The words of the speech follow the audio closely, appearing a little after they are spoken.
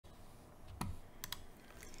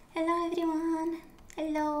Hello everyone!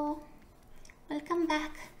 Hello! Welcome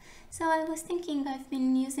back! So I was thinking I've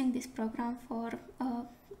been using this program for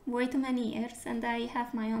way too many years, and I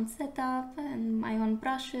have my own setup and my own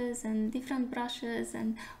brushes and different brushes,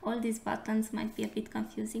 and all these buttons might be a bit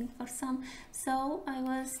confusing for some. So I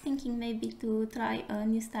was thinking maybe to try a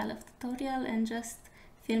new style of tutorial and just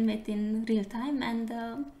film it in real time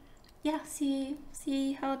and yeah,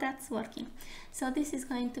 see how that's working. So this is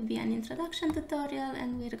going to be an introduction tutorial,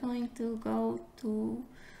 and we're going to go to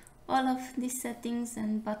all of these settings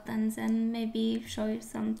and buttons and maybe show you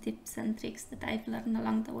some tips and tricks that I've learned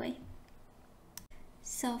along the way.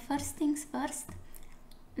 So first things first,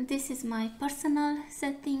 this is my personal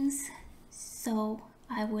settings, so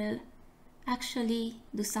I will actually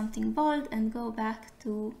do something bold and go back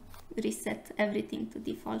to reset everything to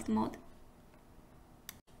default mode.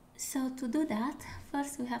 So to do that,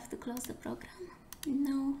 first we have to close the program.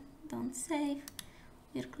 No, don't save.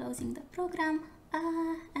 We're closing the program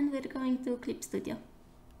and we're going to Clip Studio.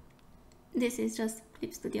 This is just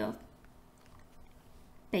Clip Studio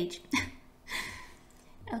page.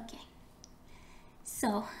 Okay.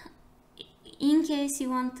 So in case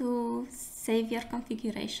you want to save your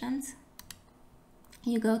configurations,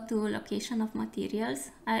 you go to location of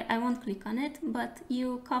materials. I won't click on it, but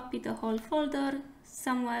you copy the whole folder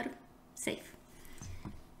somewhere safe.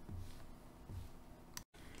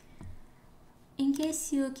 In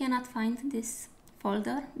case you cannot find this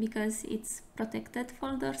folder because it's protected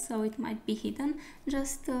folder, so it might be hidden,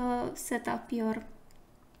 just set up your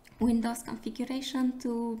Windows configuration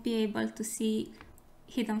to be able to see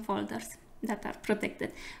hidden folders that are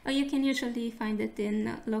protected. You can usually find it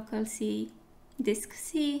in local C, disk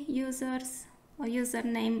C, users, or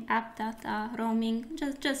username, app data, roaming.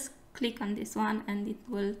 Just click on this one and it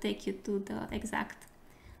will take you to the exact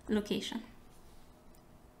location.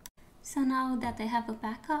 So now that I have a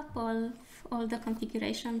backup of all the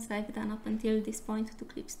configurations I've done up until this point to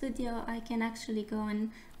Clip Studio, I can actually go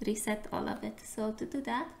and reset all of it. So to do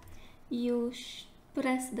that, you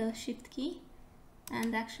press the Shift key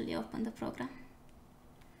and actually open the program.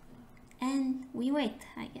 And we wait,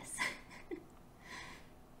 I guess.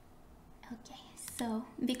 Okay. So,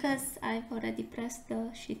 because I've already pressed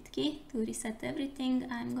the Shift key to reset everything,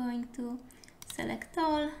 I'm going to select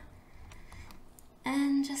all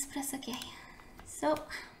and just press OK. So,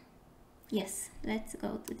 yes, let's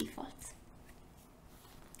go to defaults.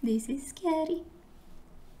 This is scary.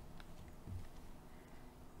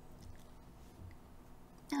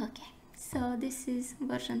 Okay, so this is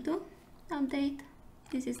version 2 update.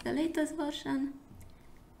 This is the latest version.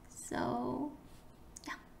 So,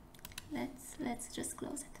 let's just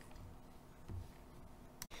close it.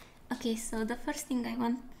 Okay, so the first thing I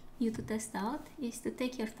want you to test out is to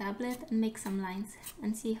take your tablet and make some lines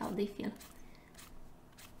and see how they feel.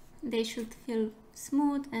 They should feel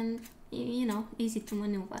smooth and, you know, easy to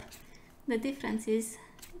maneuver. The difference is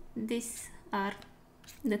these are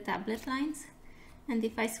the tablet lines, and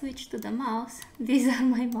if I switch to the mouse, these are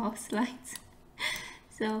my mouse lines.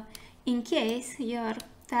 So in case your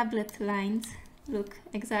tablet lines look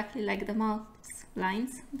exactly like the mouse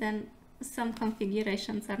lines, then some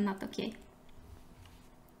configurations are not okay.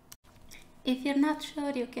 If you're not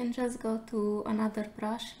sure, you can just go to another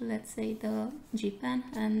brush, let's say the G pen,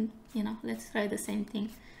 and let's try the same thing.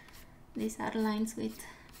 These are lines with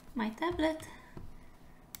my tablet,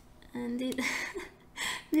 and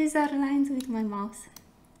these are lines with my mouse.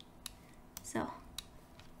 So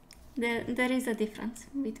there is a difference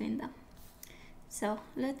between them. So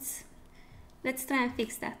let's try and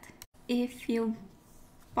fix that if you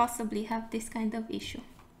possibly have this kind of issue.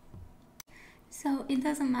 So it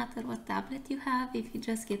doesn't matter what tablet you have. If you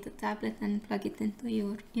just get a tablet and plug it into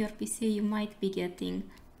your PC, you might be getting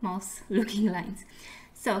mouse looking lines.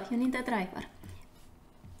 So you need a driver.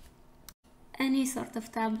 Any sort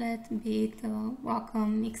of tablet, be it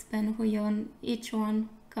Wacom, Xpen, Huion, each one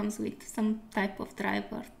comes with some type of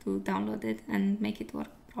driver to download it and make it work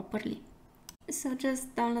properly. So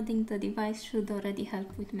just downloading the device should already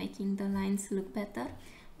help with making the lines look better.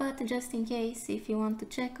 But just in case, if you want to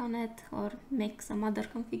check on it or make some other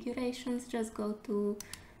configurations, just go to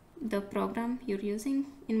the program you're using.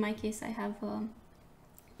 In my case, I have a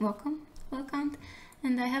Wacom account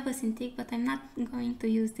and I have a Cintiq, but I'm not going to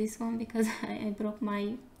use this one because I broke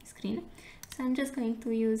my screen. So I'm just going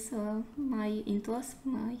to use my Intuos,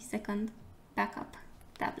 my second backup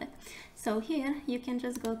tablet. So here you can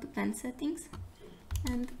just go to pen settings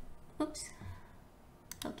and oops,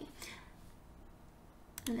 okay.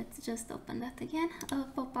 Let's just open that again. A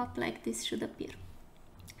pop-up like this should appear.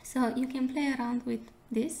 So you can play around with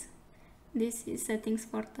this. This is settings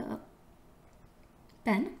for the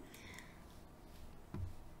pen.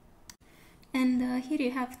 And here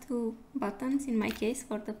you have two buttons in my case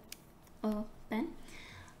for the pen.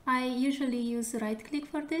 I usually use right click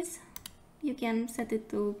for this. You can set it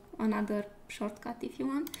to another shortcut if you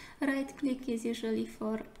want. Right click is usually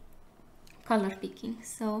for color picking.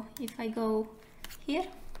 So if I go here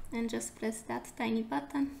and just press that tiny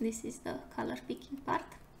button, this is the color picking part.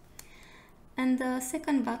 And the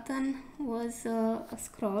second button was a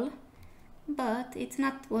scroll, but it's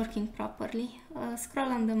not working properly. A scroll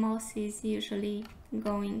on the mouse is usually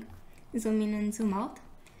going zoom in and zoom out.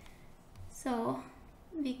 So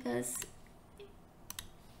because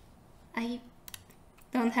I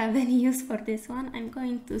don't have any use for this one, I'm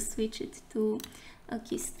going to switch it to a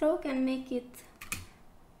keystroke and make it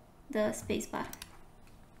the spacebar.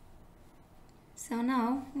 So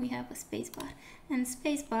now we have a spacebar, and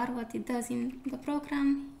spacebar, what it does in the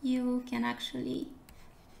program, you can actually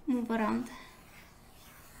move around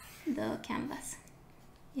the canvas.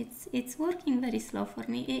 It's working very slow for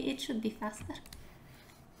me. It should be faster,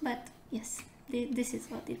 but yes, this is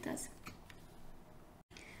what it does.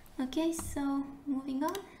 Okay, so moving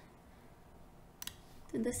on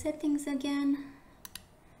to the settings again.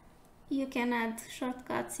 You can add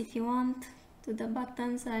shortcuts if you want to the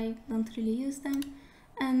buttons. I don't really use them,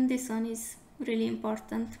 and this one is really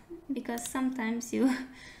important because sometimes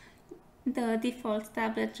the default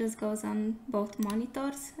tablet just goes on both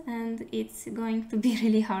monitors and it's going to be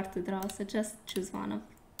really hard to draw, so just choose one of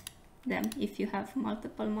them if you have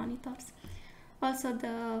multiple monitors. Also,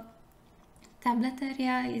 the tablet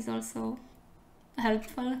area is also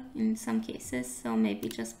helpful in some cases, so maybe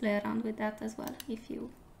just play around with that as well if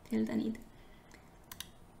you feel the need.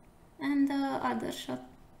 And other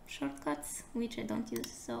shortcuts which I don't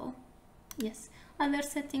use, so yes. Other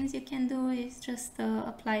settings you can do is just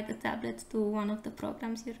apply the tablet to one of the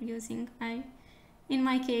programs you're using. In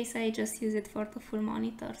my case, I just use it for the full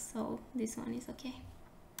monitor, so this one is okay.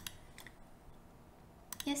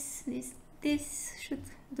 Yes, this should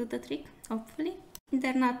do the trick, hopefully.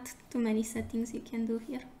 There are not too many settings you can do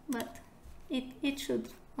here, but it should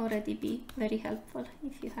already be very helpful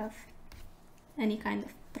if you have any kind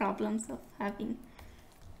of problems of having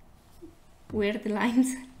weird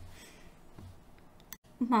lines.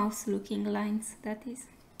 Mouse looking lines, that is.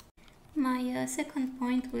 My second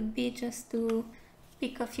point would be just to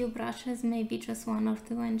pick a few brushes, maybe just one or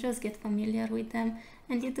two, and just get familiar with them.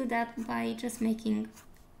 And you do that by just making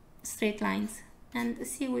straight lines and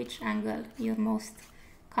see which angle you're most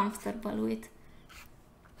comfortable with.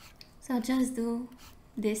 So just do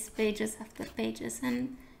this pages after pages,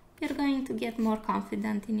 and you're going to get more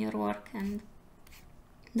confident in your work and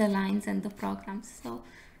the lines and the programs. So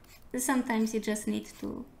sometimes you just need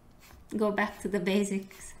to go back to the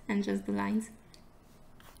basics and just do lines.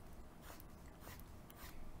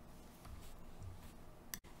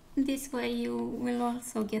 This way you will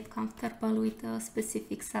also get comfortable with the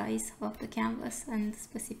specific size of the canvas and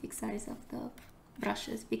specific size of the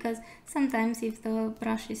brushes, because sometimes if the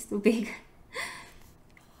brush is too big,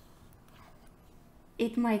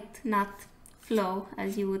 it might not flow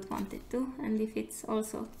as you would want it to, and if it's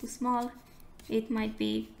also too small, it might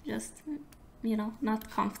be just, you know,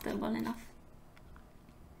 not comfortable enough.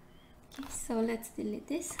 Okay, so let's delete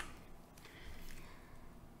this.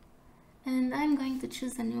 And I'm going to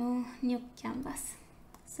choose a new canvas.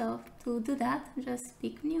 So to do that, just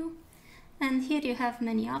pick new, and here you have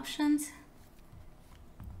many options.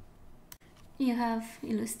 You have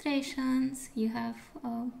illustrations, you have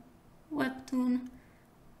webtoon,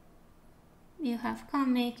 you have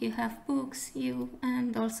comic, you have books,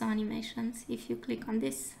 and also animations. If you click on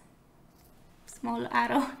this small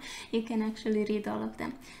arrow, you can actually read all of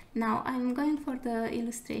them. Now I'm going for the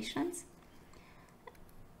illustrations.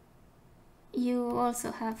 You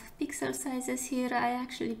also have pixel sizes here. I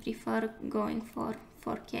actually prefer going for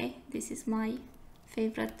 4K. This is my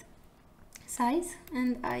favorite size,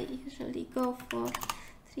 and I usually go for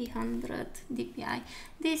 300 dpi.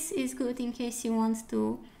 This is good in case you want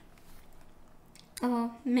to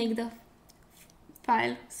make the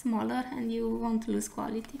file smaller and you won't lose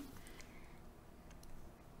quality.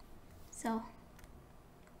 So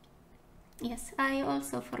yes, I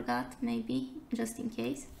also forgot, maybe just in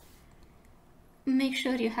case, make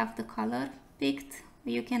sure you have the color picked.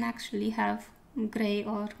 You can actually have gray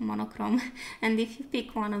or monochrome, and if you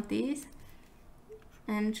pick one of these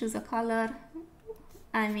and choose a color,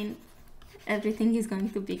 I mean, everything is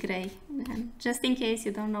going to be gray. And just in case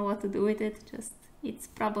you don't know what to do with it, it's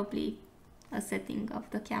probably a setting of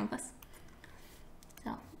the canvas.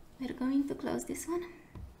 So we're going to close this one.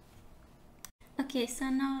 Okay, so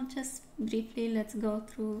now just briefly let's go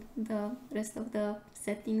through the rest of the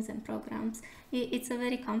settings and programs. It's a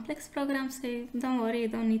very complex program, so don't worry, you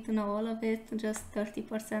don't need to know all of it. Just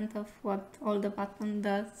 30% of what all the button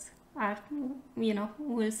does are,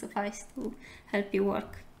 will suffice to help you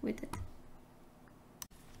work with it.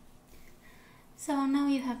 So now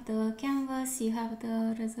you have the canvas, you have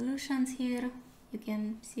the resolutions here, you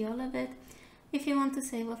can see all of it. If you want to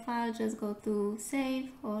save a file, just go to save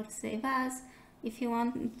or save as. If you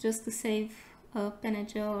want just to save a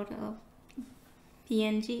PNG or a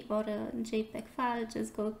PNG or a JPEG file,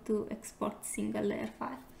 just go to export single layer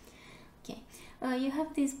file. Okay, you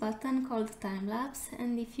have this button called Timelapse,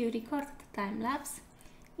 and if you record the time-lapse,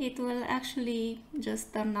 it will actually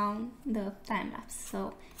just turn on the time-lapse.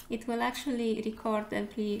 So it will actually record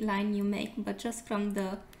every line you make, but just from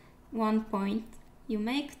the one point you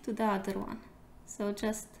make to the other one. So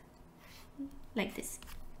just like this.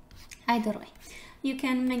 Either way, you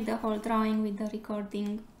can make the whole drawing with the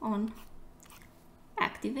recording on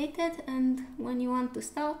activated, and when you want to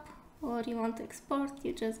stop or you want to export,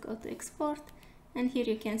 you just go to export, and here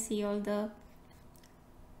you can see all the,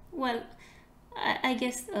 well, I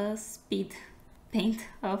guess a speed paint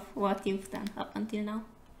of what you've done up until now.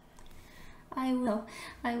 I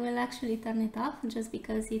will actually turn it off just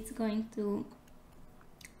because it's going to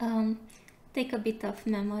take a bit of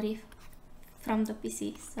memory from the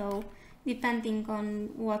PC. So depending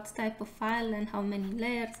on what type of file and how many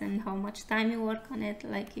layers and how much time you work on it,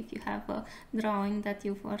 like if you have a drawing that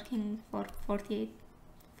you're working for 40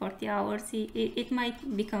 hours, it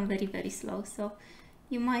might become very, very slow. So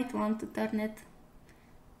you might want to turn it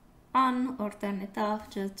on or turn it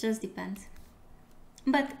off, just depends.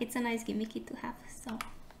 But it's a nice gimmicky to have, so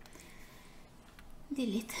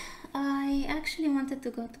delete. I actually wanted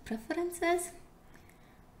to go to preferences,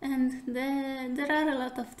 and there are a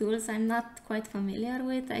lot of tools I'm not quite familiar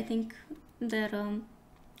with. I think there are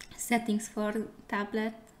settings for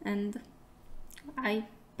tablet and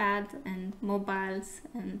iPad and mobiles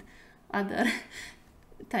and other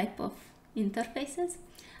type of interfaces.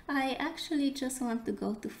 I actually just want to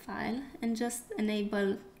go to file and just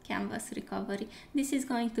enable canvas recovery. This is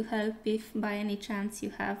going to help if by any chance you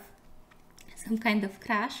have some kind of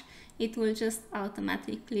crash. It will just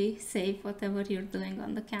automatically save whatever you're doing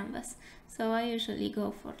on the canvas. So I usually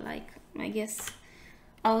go for, like, I guess,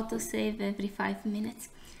 auto save every 5 minutes.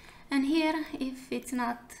 And here, if it's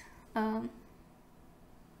not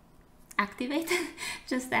activated,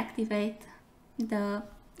 just activate the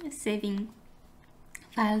saving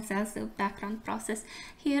files as a background process.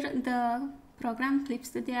 Here the program Clip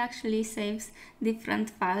Studio actually saves different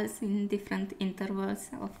files in different intervals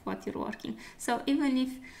of what you're working. So even if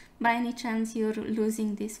by any chance you're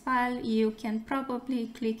losing this file, you can probably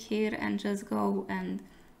click here and just go and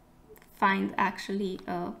find actually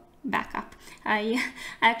a backup. I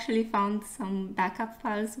actually found some backup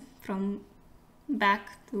files from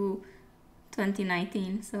back to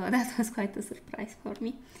 2019, so that was quite a surprise for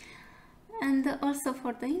me. And also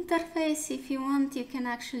for the interface, if you want, you can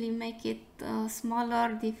actually make it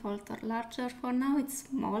smaller, default, or larger. For now it's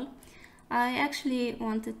small. I actually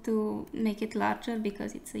wanted to make it larger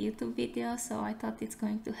because it's a YouTube video, so I thought it's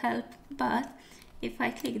going to help. But if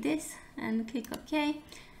I click this and click OK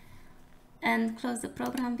and close the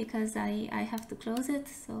program, because I have to close it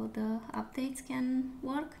so the updates can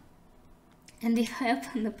work, and if I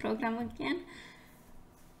open the program again,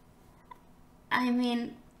 I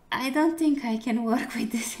mean, I don't think I can work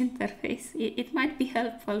with this interface. It might be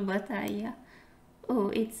helpful, but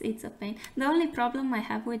it's a pain. The only problem I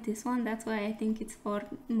have with this one, that's why I think it's for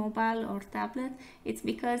mobile or tablet, it's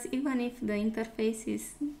because even if the interface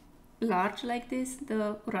is large like this,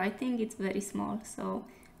 the writing is very small, so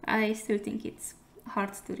I still think it's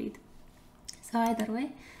hard to read. So either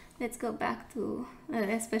way, let's go back to,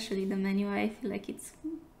 especially the menu. I feel like it's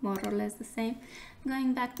more or less the same.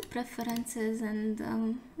 Going back to preferences, and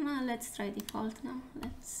well, let's try default now.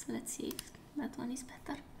 Let's see if that one is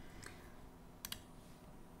better.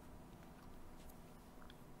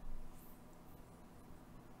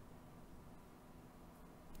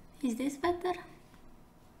 Is this better?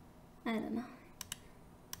 I don't know.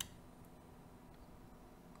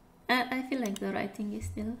 I feel like the writing is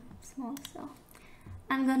still small, so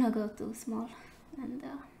I'm gonna go to small, and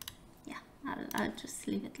yeah, I'll just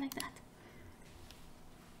leave it like that.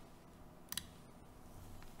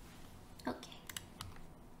 Okay.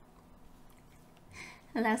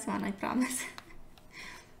 Last one, I promise.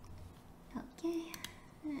 Okay,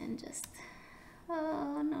 and just,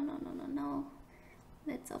 oh, no.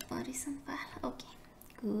 Let's open recent file. Okay,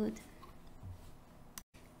 good.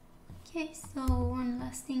 Okay, so one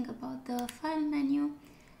last thing about the file menu.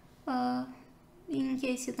 In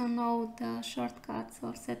case you don't know the shortcuts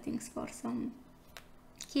or settings for some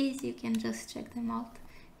keys, you can just check them out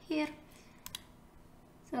here.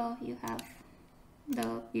 So you have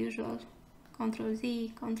the usual Ctrl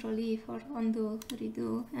Z, Ctrl E for undo,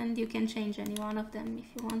 redo, and you can change any one of them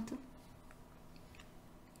if you want to.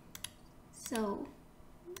 So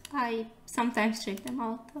I sometimes check them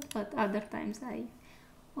out, but other times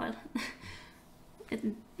well,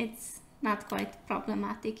 it's not quite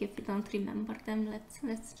problematic if you don't remember them.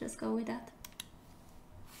 Let's just go with that.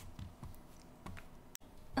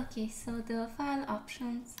 Okay, so the file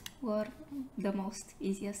options were the most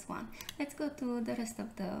easiest one. Let's go to the rest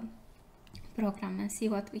of the program and see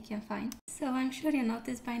what we can find. So I'm sure you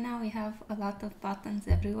noticed by now we have a lot of buttons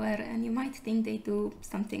everywhere, and you might think they do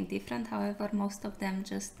something different. However, most of them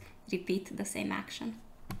just repeat the same action.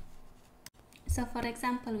 So for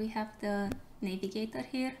example, we have the navigator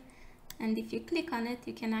here, and if you click on it,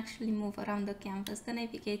 you can actually move around the canvas. The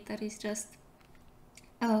navigator is just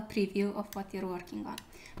a preview of what you're working on.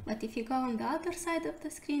 But if you go on the other side of the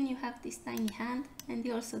screen, you have this tiny hand, and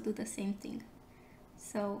you also do the same thing.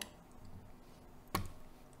 So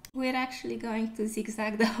we're actually going to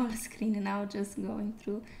zigzag the whole screen now, just going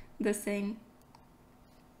through the same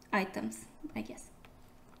items, I guess.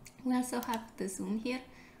 We also have the zoom here,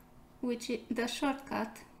 which is the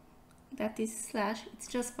shortcut that is slash. It's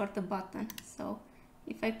just for the button. So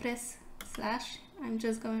if I press slash, I'm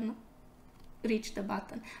just going to reach the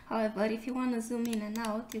button. However, if you want to zoom in and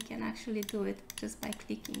out, you can actually do it just by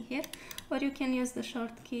clicking here, or you can use the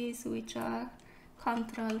short keys, which are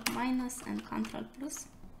Ctrl minus and Ctrl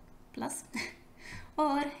plus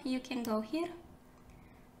or you can go here,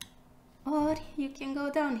 or you can go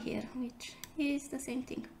down here, which is the same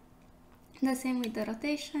thing. The same with the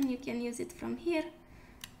rotation. You can use it from here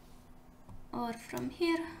or from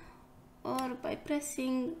here, or by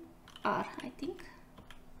pressing R, I think,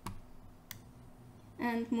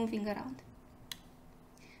 and moving around.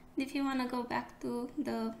 If you want to go back to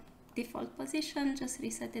the default position, just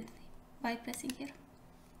reset it by pressing here.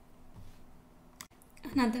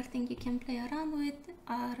 Another thing you can play around with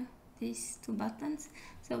are these two buttons.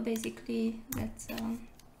 So basically, let's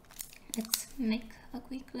make a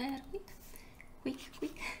quick layer,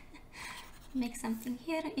 quick make something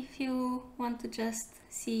here. If you want to just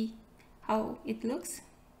see how it looks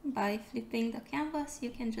by flipping the canvas, you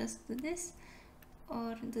can just do this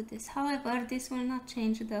or do this. However, this will not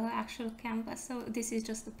change the actual canvas, so this is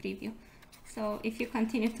just a preview. So if you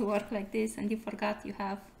continue to work like this and you forgot you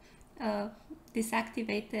have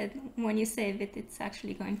disactivated, when you save it, it's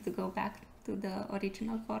actually going to go back to the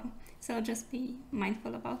original form. So just be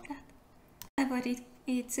mindful about that. However,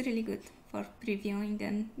 it's really good for previewing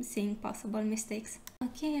and seeing possible mistakes.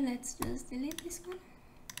 Okay, let's just delete this one.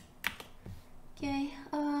 Okay,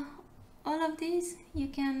 all of these you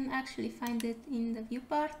can actually find it in the view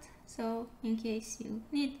part. So in case you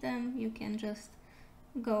need them, you can just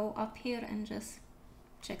go up here and just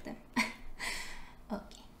check them.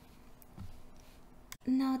 Okay.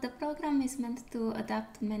 Now the program is meant to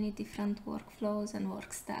adapt to many different workflows and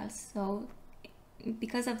work styles, so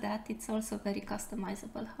because of that it's also very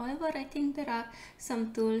customizable. However, I think there are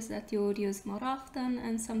some tools that you would use more often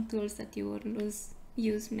and some tools that you would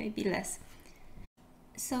use maybe less.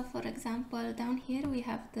 So for example, down here we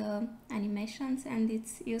have the animations, and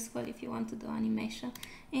it's useful if you want to do animation.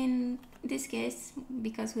 In this case,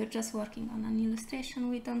 because we're just working on an illustration,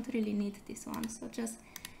 we don't really need this one. So just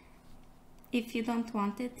if you don't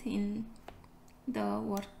want it in the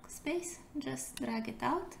workspace, just drag it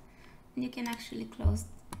out and you can actually close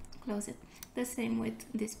it. The same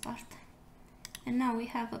with this part. And now we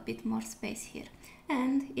have a bit more space here.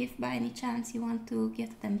 And if by any chance you want to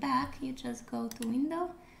get them back, you just go to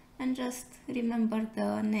Window and just remember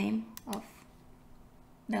the name of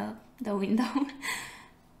the window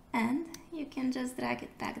and you can just drag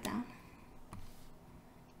it back down.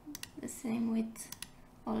 The same with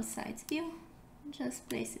all sides view, just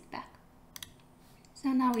place it back. So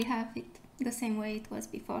now we have it the same way it was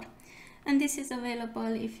before. And this is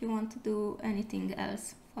available if you want to do anything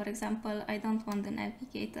else. For example, I don't want the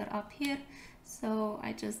navigator up here, so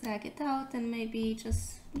I just drag it out and maybe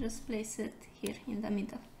just place it here in the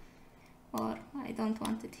middle. Or I don't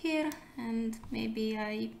want it here and maybe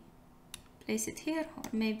I place it here, or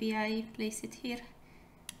maybe I place it here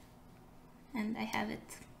and I have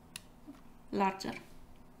it larger.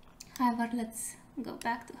 However, let's go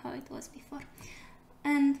back to how it was before.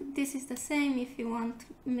 And this is the same if you want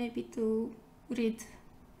maybe to read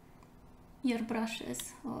your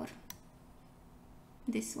brushes or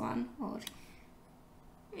this one, or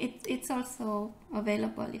it's also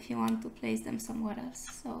available if you want to place them somewhere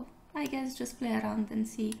else. So I guess just play around and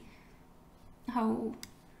see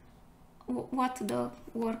what the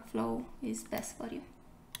workflow is best for you.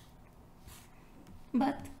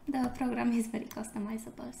 But the program is very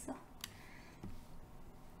customizable, so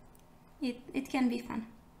it can be fun.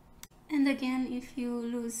 And again, if you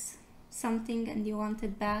lose something and you want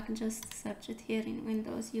it back, just search it here in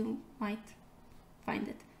Windows, you might find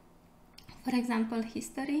it. For example,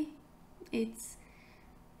 history, it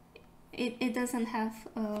doesn't have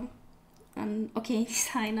an OK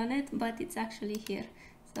sign on it, but it's actually here.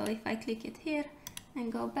 So if I click it here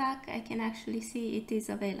and go back, I can actually see it is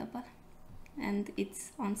available and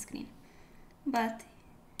it's on screen. But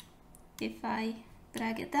if I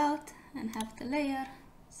drag it out and have the layer,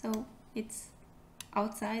 so it's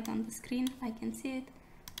outside on the screen, I can see it.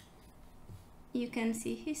 You can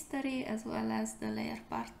see history as well as the layer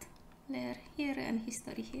part. Layer here and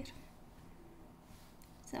history here.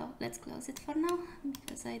 So let's close it for now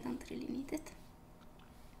because I don't really need it.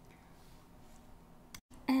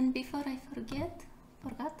 And before I forget,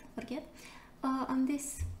 on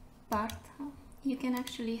this part, you can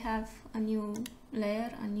actually have a new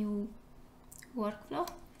layer, a new workflow.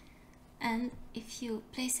 And if you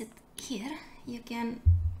place it here, you can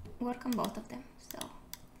work on both of them. So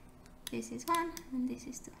this is one and this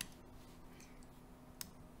is two.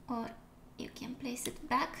 Or you can place it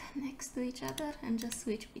back next to each other and just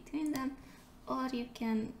switch between them, or you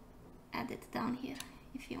can add it down here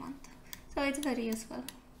if you want. So it's very useful,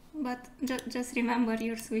 but just remember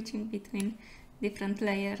you're switching between different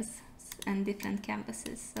layers and different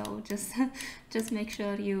canvases, so just make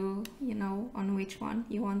sure you know on which one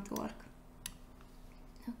you want to work.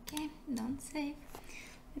 Okay, don't save.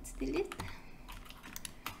 Let's delete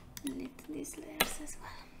these layers as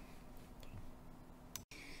well.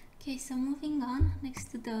 Okay, so moving on,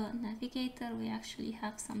 next to the navigator we actually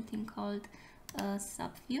have something called a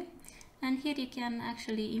Subview, and here you can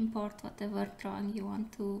actually import whatever drawing you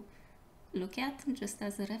want to look at just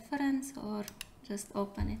as a reference, or just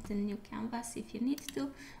open it in new canvas if you need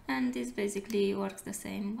to. And this basically works the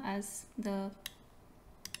same as the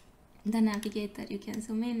navigator. You can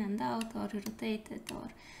zoom in and out or rotate it,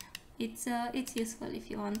 or it's useful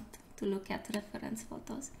if you want to look at reference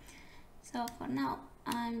photos. So for now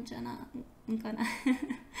I'm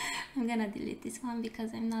gonna delete this one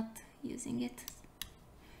because I'm not using it,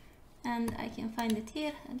 and I can find it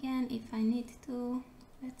here again if I need to.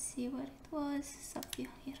 Let's see where it was. Subview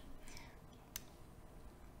here.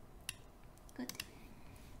 Good.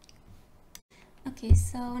 Okay,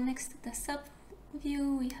 so next to the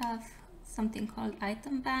Subview we have something called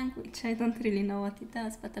item bank, which I don't really know what it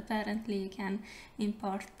does, but apparently you can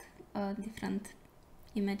import different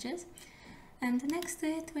images. And next to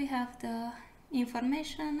it we have the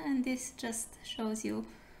information, and this just shows you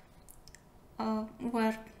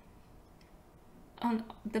where on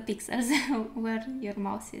the pixels where your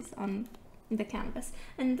mouse is on the canvas.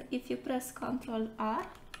 And if you press Ctrl R,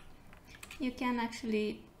 you can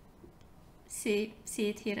actually see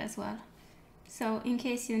it here as well. So in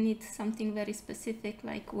case you need something very specific,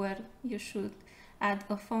 like where you should add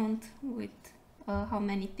a font with how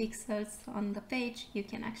many pixels on the page, you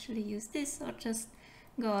can actually use this, or just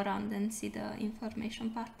go around and see the information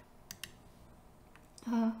part.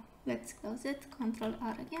 Let's close it, Ctrl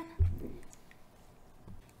R again.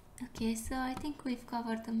 Okay, so I think we've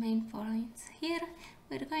covered the main points here.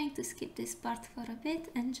 We're going to skip this part for a bit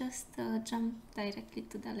and just jump directly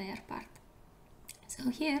to the layer part. So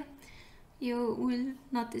here you will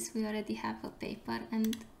notice we already have a paper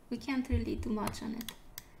and we can't really do much on it.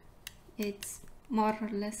 It's more or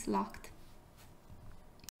less locked.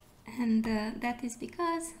 And that is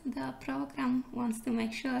because the program wants to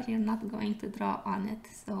make sure you're not going to draw on it.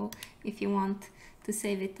 So if you want to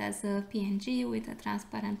save it as a PNG with a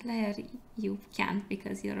transparent layer, you can't,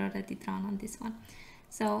 because you're already drawn on this one.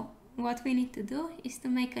 So what we need to do is to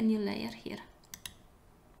make a new layer here.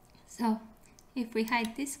 So if we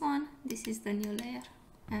hide this one, this is the new layer.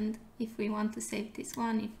 And if we want to save this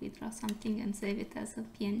one, if we draw something and save it as a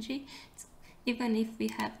PNG, even if we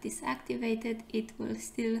have this activated, it will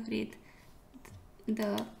still read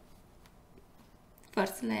the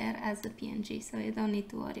first layer as a PNG, so you don't need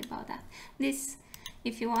to worry about that. This,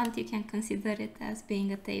 if you want, you can consider it as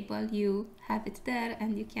being a table. You have it there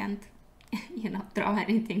and you can't draw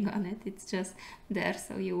anything on it. It's just there,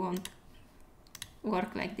 so you won't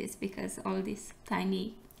work like this because all these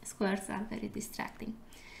tiny squares are very distracting.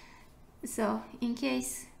 So in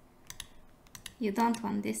case you don't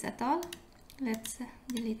want this at all, let's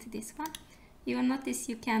delete this one. You will notice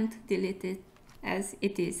you can't delete it as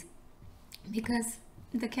it is, because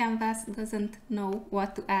the canvas doesn't know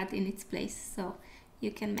what to add in its place. So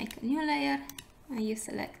you can make a new layer and you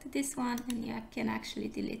select this one and you can actually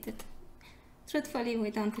delete it. Truthfully,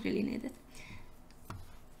 we don't really need it.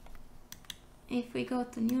 If we go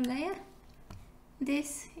to new layer,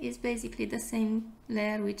 this is basically the same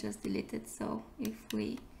layer we just deleted. So if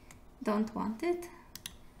we don't want it,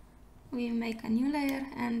 we make a new layer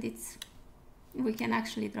and we can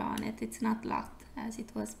actually draw on it. It's not locked as it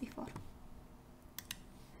was before.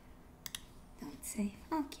 Don't save.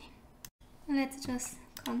 Okay. Let's just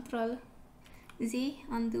Control Z,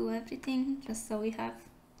 undo everything, just so we have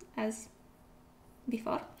as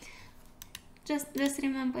before. Just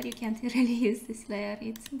remember, you can't really use this layer,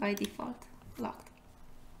 it's by default locked.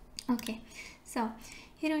 Okay, so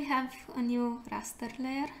here we have a new raster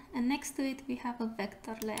layer, and next to it we have a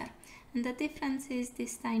vector layer, and the difference is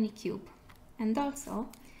this tiny cube. And also,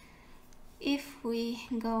 if we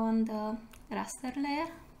go on the raster layer,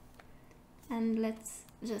 and let's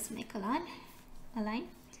just make a line,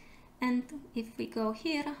 and if we go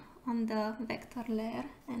here on the vector layer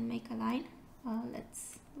and make a line,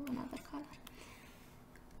 let's do another color.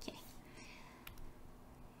 Okay,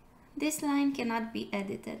 this line cannot be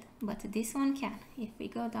edited, but this one can. If we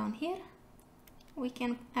go down here, we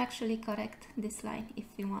can actually correct this line if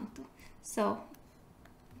we want to. So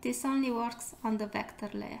this only works on the vector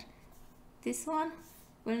layer. This one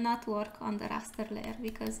will not work on the raster layer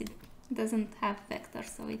because it doesn't have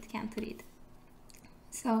vectors, so it can't read.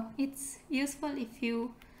 So it's useful if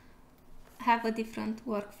you have a different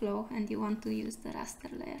workflow and you want to use the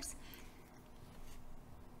raster layers.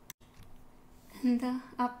 And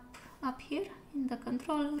up here in the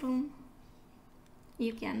control room,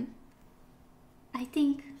 you can, I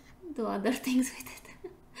think, do other things with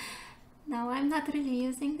it. Now, I'm not really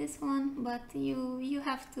using this one, but you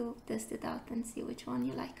have to test it out and see which one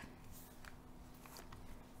you like.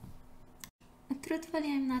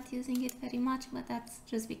 Truthfully, I'm not using it very much, but that's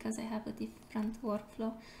just because I have a different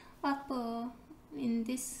workflow. Up in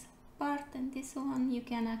this part and this one, you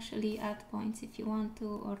can actually add points if you want to,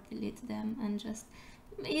 or delete them, and just,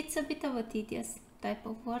 it's a bit of a tedious type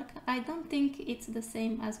of work. I don't think it's the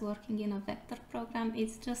same as working in a vector program,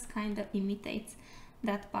 it just kind of imitates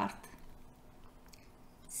that part.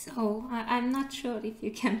 So I'm not sure if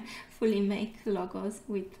you can fully make logos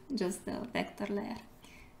with just the vector layer,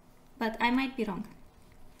 but I might be wrong.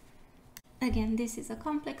 Again, this is a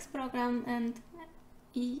complex program and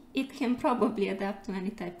it can probably adapt to any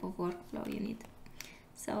type of workflow you need.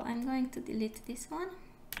 So I'm going to delete this one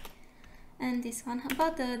and this one.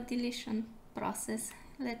 About the deletion process,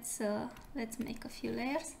 let's make a few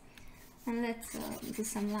layers and let's do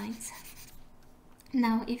some lines.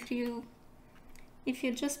 Now, if you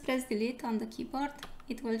just press delete on the keyboard,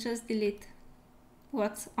 it will just delete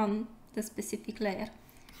what's on the specific layer.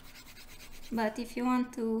 But if you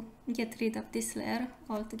want to get rid of this layer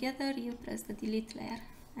altogether, you press the delete layer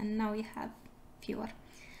and now you have fewer.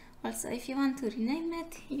 Also, if you want to rename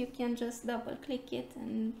it, you can just double click it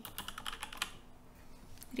and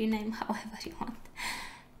rename however you want.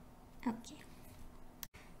 Okay.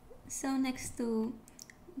 So next to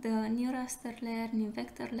the new raster layer, new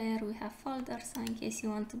vector layer, we have folders. So in case you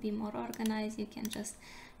want to be more organized, you can just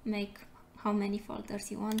make how many folders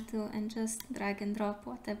you want to and just drag and drop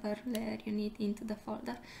whatever layer you need into the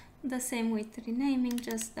folder. The same with renaming,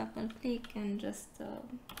 just double click and just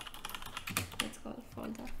let's call it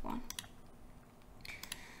folder 1.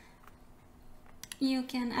 You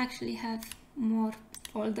can actually have more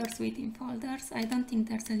folders within folders. I don't think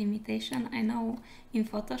there's a limitation. I know in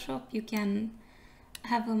Photoshop you can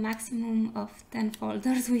have a maximum of 10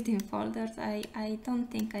 folders within folders. I don't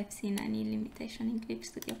think I've seen any limitation in Clip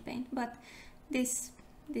Studio Paint, but this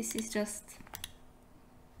is just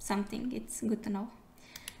something it's good to know,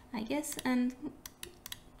 I guess. And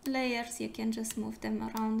layers, you can just move them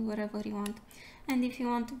around wherever you want. And if you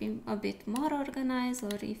want to be a bit more organized,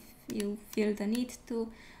 or if you feel the need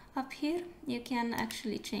to, up here you can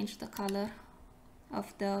actually change the color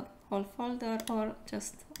of the whole folder or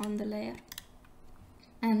just on the layer.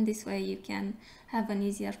 And this way you can have an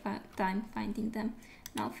easier time finding them.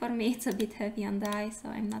 Now for me it's a bit heavy on the eye, so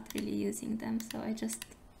I'm not really using them, so I just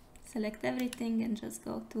select everything and just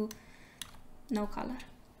go to no color.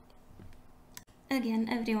 Again,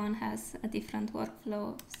 everyone has a different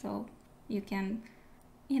workflow, so you can,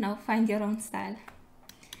 find your own style.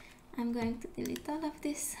 I'm going to delete all of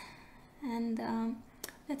this and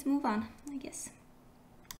let's move on, I guess.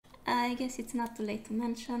 I guess it's not too late to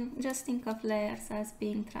mention, just think of layers as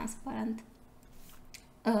being transparent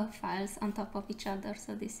files on top of each other.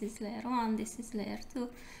 So this is layer 1, this is layer 2,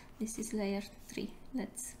 this is layer 3.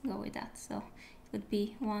 Let's go with that. So would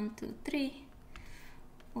be 1, 2, 3,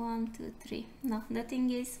 1, 2, 3. Now the thing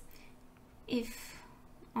is, if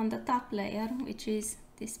on the top layer, which is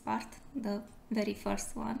this part, the very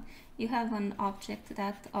first one, you have an object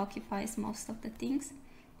that occupies most of the things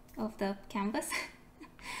of the canvas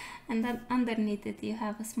and then underneath it you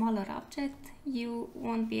have a smaller object, you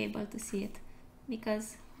won't be able to see it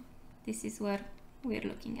because this is where we're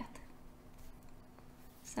looking at.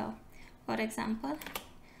 So for example,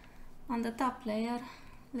 on the top layer,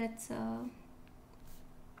 let's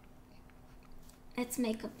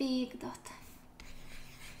make a big dot,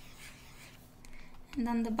 and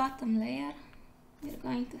on the bottom layer we're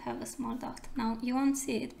going to have a small dot. Now you won't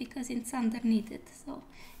see it because it's underneath it, so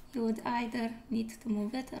you would either need to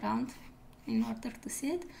move it around in order to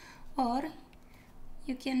see it, or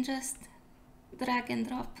you can just drag and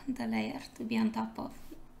drop the layer to be on top of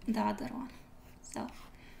the other one. So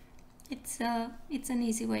it's an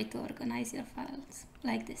easy way to organize your files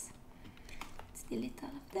like this. Let's delete all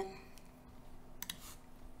of them.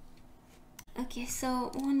 Okay,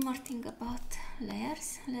 so one more thing about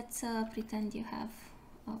layers. Let's pretend you have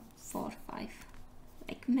 4 or 5,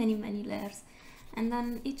 like many layers, and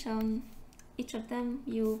then each of them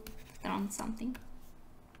you draw something.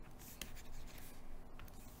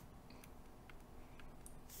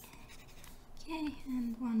 Okay,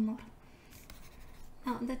 and one more.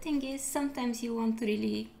 Now the thing is, sometimes you won't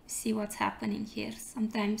really see what's happening here.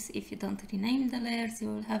 Sometimes if you don't rename the layers, you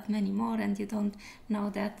will have many more and you don't know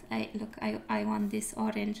that, I want this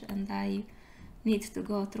orange and I need to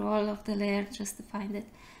go through all of the layers just to find it.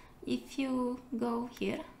 If you go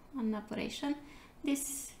here on operation,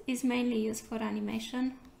 this is mainly used for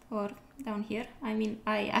animation, or down here. I mean,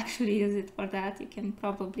 I actually use it for that. You can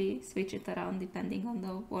probably switch it around depending on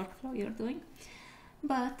the workflow you're doing.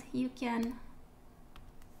 But you can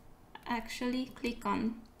actually click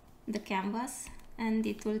on the canvas and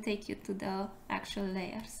it will take you to the actual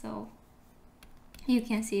layer, so you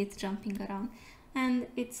can see it jumping around, and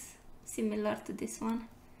it's similar to this one.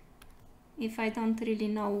 If I don't really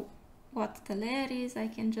know what the layer is, I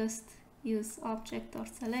can just use object or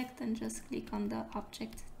select and just click on the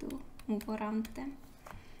object to move around them.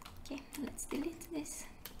 Okay, let's delete this.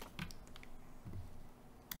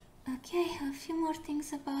 Okay, a few more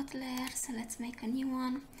things about layers. So let's make a new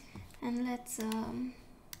one, and let's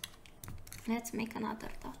make another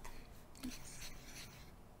dot. Yes.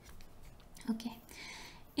 Okay,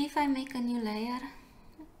 if I make a new layer,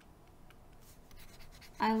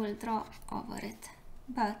 I will draw over it,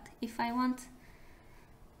 but if I want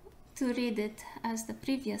to read it as the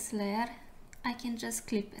previous layer, I can just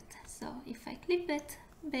clip it. So if I clip it,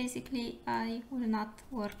 basically I will not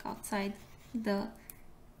work outside the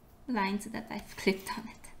lines that I've clipped on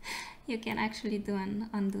it. You can actually do and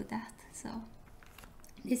undo that. So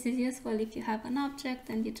this is useful if you have an object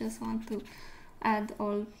and you just want to add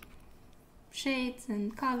all shades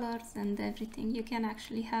and colors and everything. You can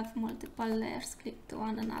actually have multiple layers clipped to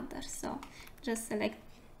one another. So just select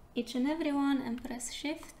each and every one and press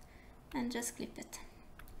Shift and just clip it.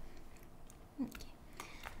 Okay.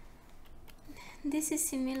 This is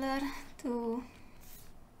similar to,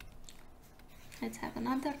 let's have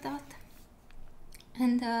another dot,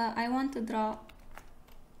 and I want to draw,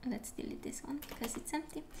 let's delete this one because it's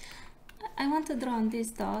empty. I want to draw on this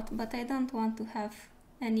dot, but I don't want to have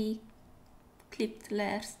any clipped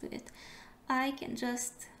layers to it. I can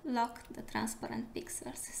just lock the transparent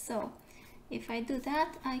pixels. So if I do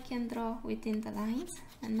that, I can draw within the lines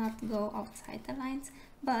and not go outside the lines.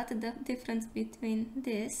 But the difference between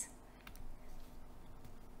this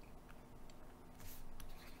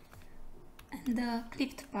and the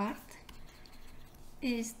clipped part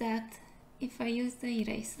is that if I use the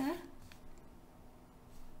eraser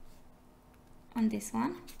on this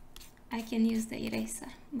one, I can use the eraser,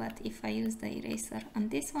 but if I use the eraser on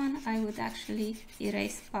this one, I would actually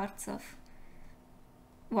erase parts of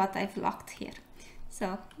what I've locked here.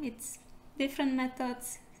 So it's different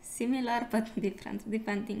methods, similar but different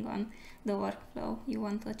depending on the workflow you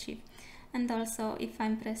want to achieve. And also if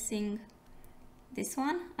I'm pressing this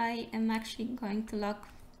one, I am actually going to lock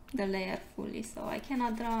the layer fully, so I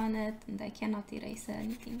cannot draw on it and I cannot erase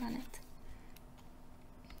anything on it.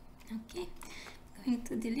 Okay, going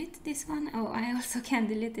to delete this one. Oh, I also can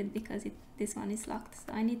delete it because this one is locked,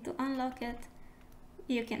 so I need to unlock it.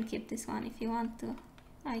 You can keep this one if you want to.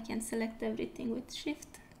 I can select everything with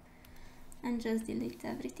Shift and just delete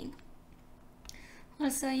everything.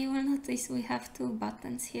 Also, you will notice we have two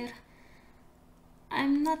buttons here.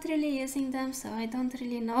 I'm not really using them, so I don't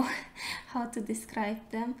really know how to describe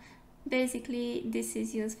them. Basically, this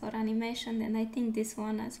is used for animation, and I think this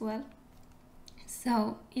one as well.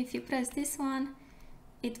 So if you press this one,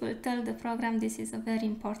 it will tell the program this is a very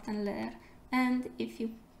important layer, and if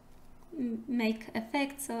you make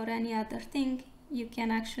effects or any other thing, you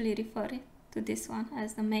can actually refer it to this one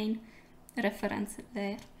as the main reference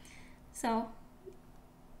layer. So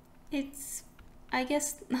it's, I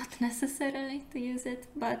guess, not necessarily to use it,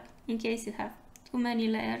 but in case you have too many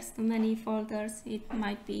layers, too many folders, it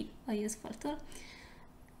might be a useful tool.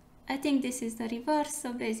 I think this is the reverse,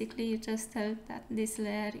 so basically you just tell that this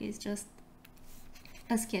layer is just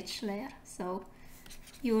a sketch layer, so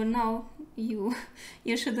you know you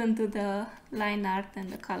shouldn't do the line art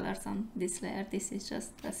and the colors on this layer. This is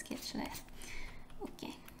just a sketch layer.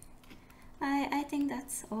 Okay, I think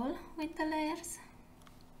that's all with the layers.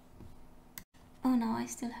 Oh no, I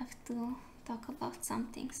still have to talk about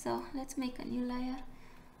something, so let's make a new layer.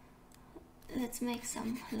 Let's make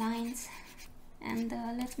some lines, and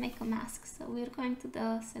let's make a mask. So we're going to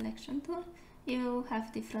the selection tool. You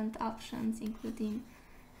have different options, including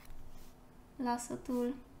lasso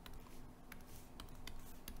tool,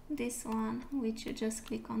 this one, which you just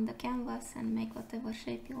click on the canvas and make whatever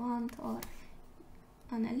shape you want, or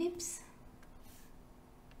an ellipse,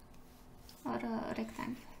 or a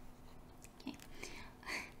rectangle. Okay.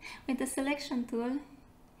 With the selection tool,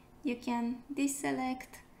 you can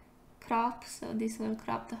deselect, crop, so this will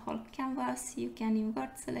crop the whole canvas. You can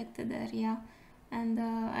invert selected area, and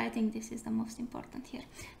I think this is the most important here.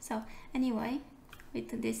 So anyway,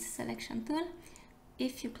 with this selection tool,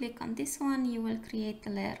 if you click on this one, you will create the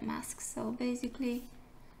layer mask. So basically,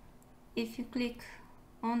 if you click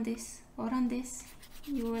on this or on this,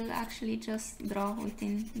 you will actually just draw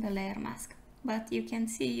within the layer mask, but you can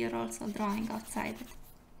see you're also drawing outside it.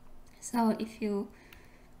 So if you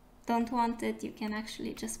don't want it, you can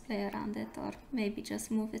actually just play around it, or maybe just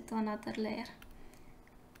move it to another layer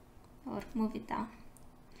or move it down.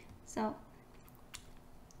 So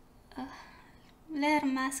layer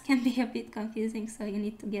mask can be a bit confusing, so you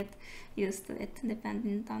need to get used to it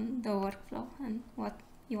depending on the workflow and what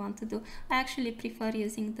you want to do. I actually prefer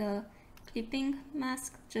using the clipping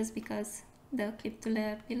mask, just because the clip to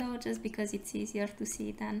layer below, just because it's easier to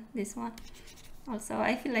see than this one. Also,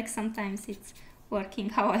 I feel like sometimes it's working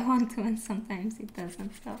how I want to and sometimes it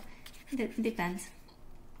doesn't, so it depends.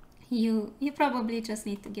 You probably just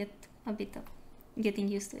need to get a bit of getting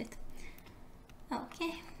used to it.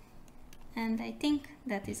 Okay, and I think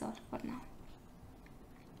that is all for now.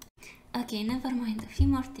 Okay, never mind, a few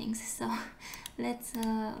more things. So let's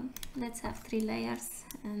have 3 layers,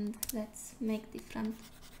 and let's make different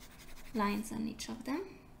lines on each of them.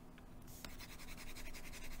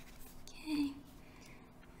 Okay,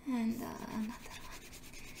 and another one.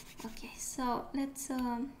 Okay, so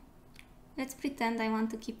let's pretend I want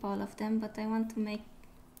to keep all of them, but I want to make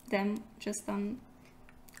them just on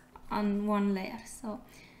one layer. So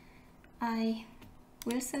I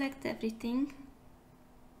will select everything,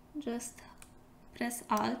 just press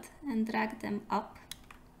Alt and drag them up,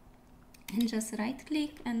 and just right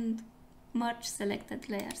click and merge selected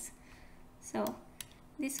layers. So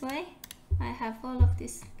this way I have all of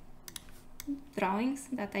these drawings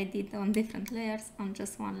that I did on different layers on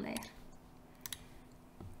just one layer.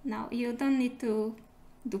 Now you don't need to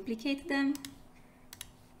duplicate them.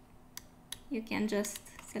 You can just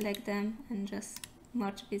select them and just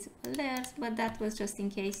merge visible layers, but that was just in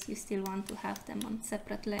case you still want to have them on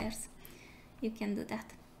separate layers. You can do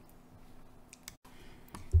that.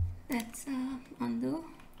 Let's undo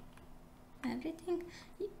everything.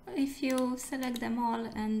 If you select them all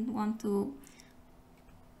and want to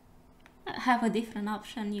have a different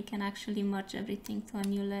option, you can actually merge everything to a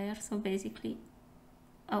new layer. So basically,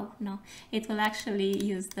 oh no, it will actually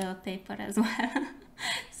use the paper as well.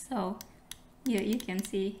 So you can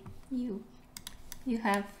see you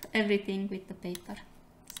have everything with the paper,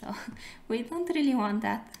 so we don't really want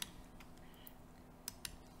that.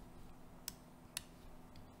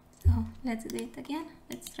 So let's do it again.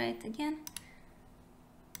 Let's try it again.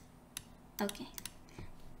 Okay,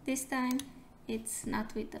 this time it's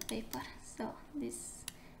not with the paper. So this,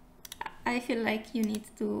 I feel like you need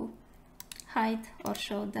to hide or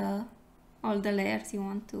show all the layers you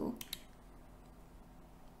want to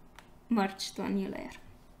merge to a new layer.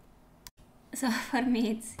 So for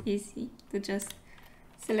me it's easy to just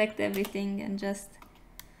select everything and just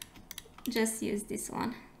use this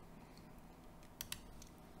one.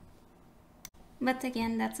 But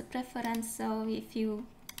again, that's a preference, so if you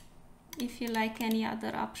like any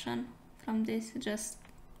other option from this, just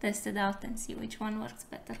test it out and see which one works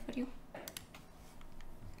better for you.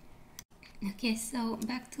 Okay, so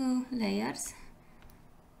back to layers.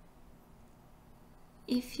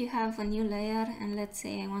 If you have a new layer and let's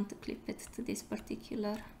say I want to clip it to this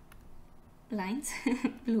particular lines,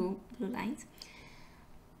 blue lines,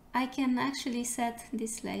 I can actually set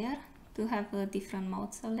this layer to have a different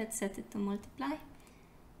mode. So let's set it to multiply,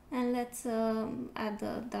 and let's add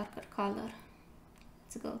a darker color.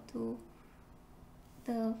 Let's go to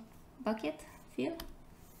the bucket fill.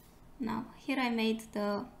 Now here I made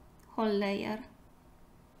the whole layer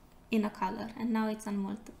in a color, and now it's on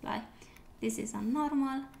multiply. This is on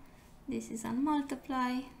normal, this is on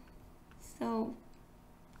multiply. So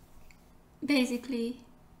basically,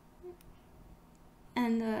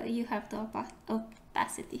 and you have the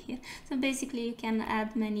opacity here. So basically you can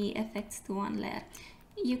add many effects to one layer.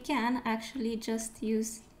 You can actually just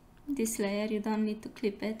use this layer, you don't need to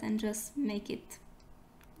clip it, and just make it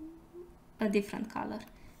a different color.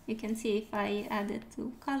 You can see if I add it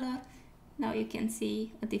to color, now you can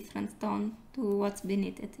see a different tone to what's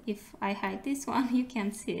beneath it. If I hide this one, you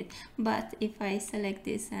can't see it, but if I select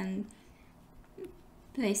this and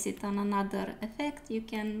place it on another effect, you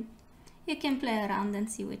can play around and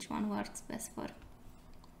see which one works best for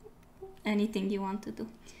anything you want to do.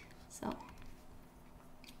 So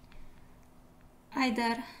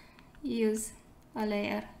either use a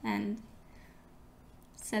layer and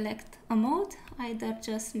select a mode, either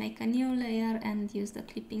just make a new layer and use the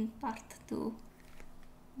clipping part to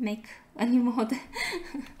make a new mode,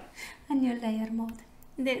 a new layer mode.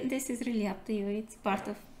 This is really up to you, it's part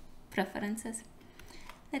of preferences.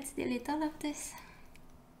 Let's delete all of this.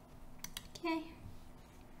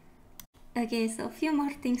 Okay, so a few more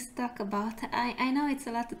things to talk about. I know it's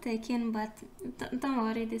a lot to take in, but don't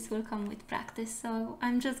worry, this will come with practice. So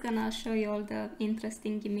I'm just gonna show you all the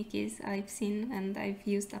interesting gimmicks I've seen and I've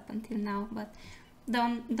used up until now, but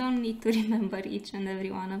don't need to remember each and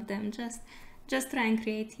every one of them. Just try and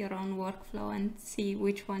create your own workflow and see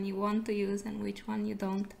which one you want to use and which one you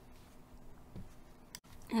don't.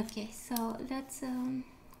 Okay, so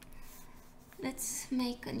let's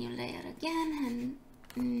make a new layer again,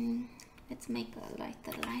 and let's make a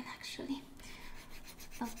lighter line actually.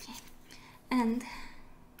 Okay, and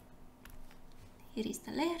here is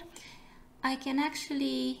the layer. I can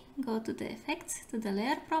actually go to the effects, to the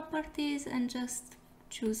layer properties, and just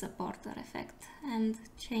choose a border effect and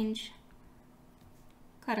change.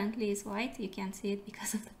 Currently is white, you can't see it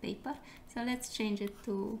because of the paper, so let's change it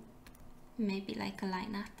to maybe like a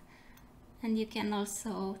line art. And you can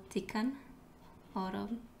also thicken or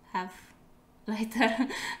have lighter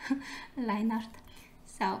line art.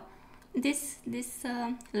 So this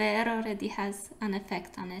layer already has an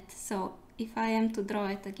effect on it, so if I am to draw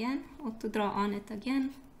it again or to draw on it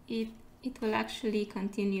again, it will actually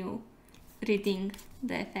continue reading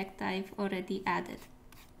the effect I've already added.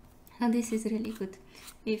 And this is really good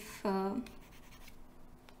if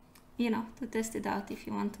you know, to test it out if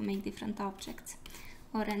you want to make different objects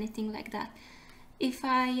or anything like that. If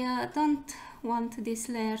I don't want this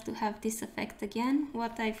layer to have this effect again,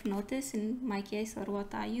 what I've noticed in my case, or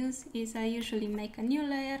what I use, is I usually make a new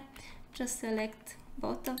layer, just select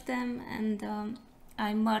both of them, and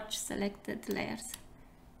I merge selected layers.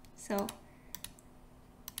 So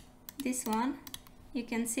this one, you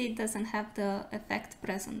can see it doesn't have the effect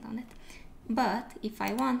present on it. But if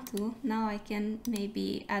I want to, now I can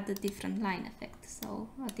maybe add a different line effect, so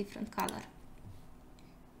a different color.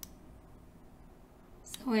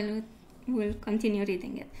 So we'll continue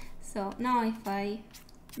reading it. So now if I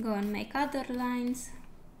go and make other lines,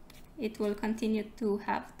 it will continue to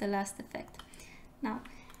have the last effect. Now,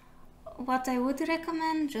 what I would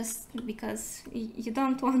recommend, just because you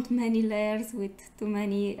don't want many layers with too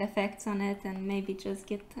many effects on it and maybe just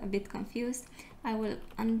get a bit confused, I will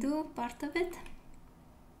undo part of it.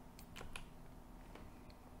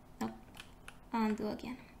 Oh, undo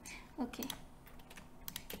again. Okay.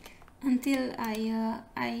 Until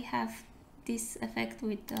I have this effect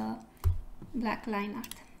with the black line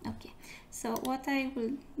art. Okay. So what I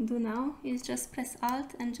will do now is just press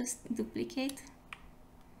Alt and just duplicate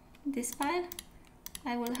this file.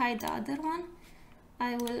 I will hide the other one.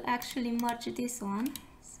 I will actually merge this one,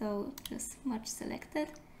 so just merge selected,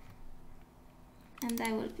 and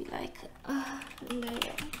I will be like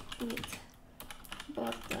layer with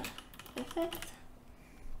border effect,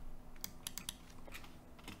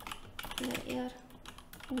 layer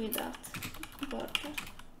without border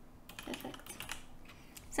effect,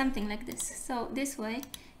 something like this. So this way,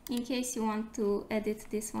 in case you want to edit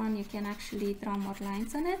this one, you can actually draw more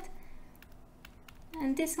lines on it.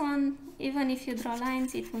 And this one, even if you draw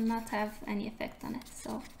lines, it will not have any effect on it.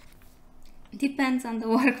 So it depends on the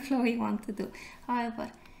workflow you want to do.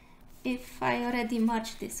 However, if I already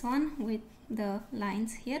merged this one with the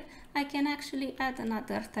lines here, I can actually add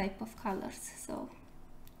another type of colors. So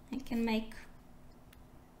I can make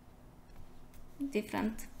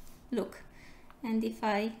different look. And if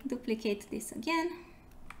I duplicate this again,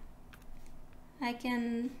 I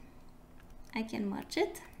can merge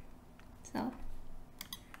it. So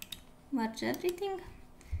merge everything,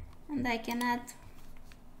 and I can add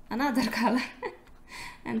another color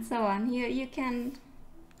and so on. You can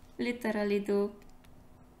literally do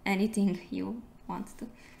anything you want to.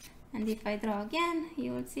 And if I draw again,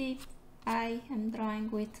 you will see I am drawing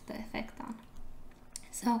with the effect on.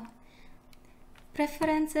 So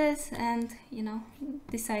preferences and, you know,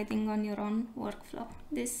 deciding on your own workflow.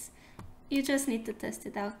 This, you just need to test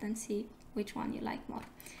it out and see which one you like more.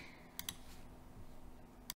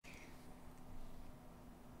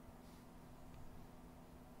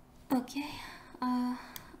 Okay,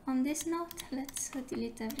 on this note, let's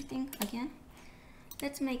delete everything again.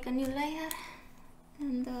 Let's make a new layer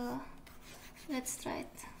and let's try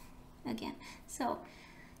it again. So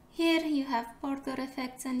here you have border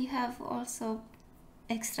effects and you have also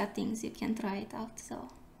extra things you can try it out. So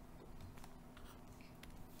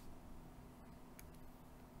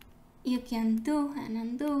you can do and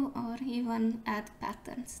undo or even add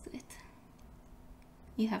patterns to it.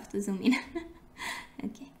 You have to zoom in.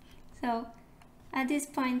 Okay, so at this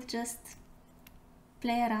point just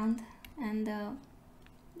play around and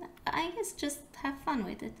I guess just have fun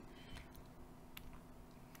with it,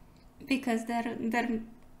 because there are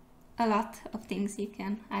a lot of things you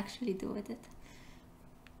can actually do with it.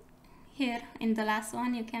 Here in the last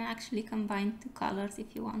one you can actually combine two colors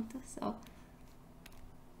if you want to, so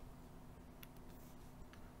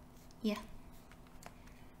yeah,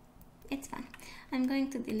 it's fun. I'm going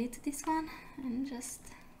to delete this one and just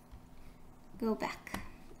go back.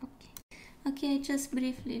 Okay, just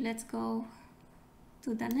briefly, let's go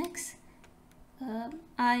to the next.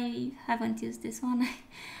 I haven't used this one.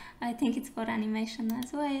 I think it's for animation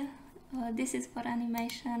as well. This is for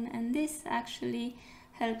animation, and this actually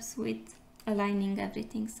helps with aligning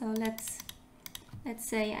everything. So let's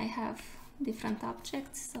say I have different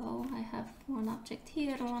objects. So I have one object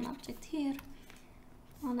here, one object here,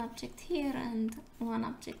 one object here, and one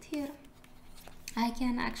object here. I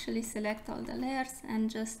can actually select all the layers and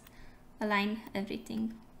just align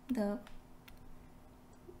everything the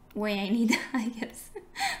way I need, I guess.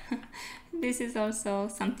 This is also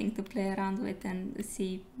something to play around with and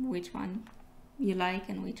see which one you like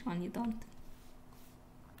and which one you don't.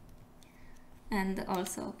 And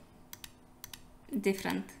also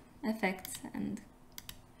different effects and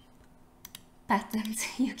patterns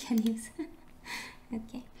you can use.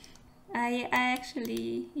 Okay, I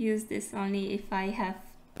actually use this only if I have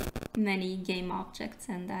many game objects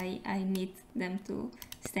and I need them to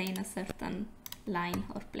stay in a certain line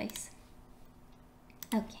or place.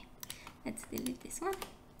 Okay, let's delete this one.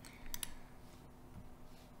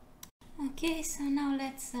 Okay, so now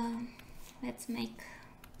let's make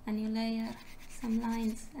a new layer, some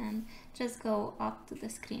lines, and just go up to the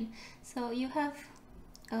screen. So you have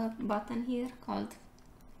a button here called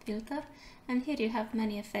filter, and here you have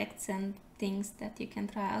many effects and things that you can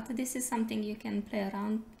try out. This is something you can play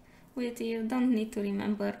around with. You don't need to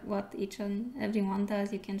remember what each and every one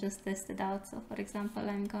does. You can just test it out. So for example,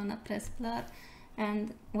 I'm gonna press blur,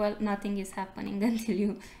 and well, nothing is happening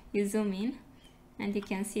until you zoom in, and you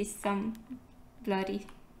can see some blurry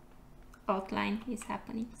outline is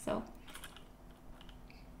happening. So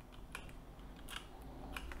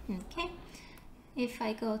okay, if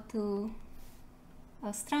I go to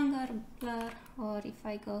a stronger blur, or if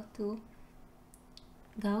I go to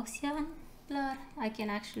Gaussian blur, I can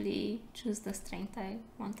actually choose the strength I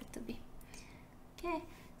want it to be. Okay,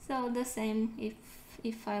 so the same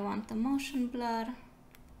if I want a motion blur,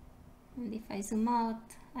 and if I zoom out,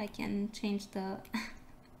 I can change the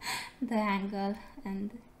the angle and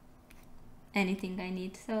anything I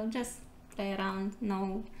need. So just play around.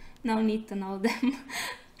 No need to know them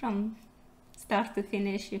from start to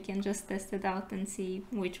finish. You can just test it out and see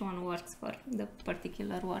which one works for the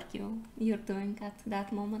particular work you're doing at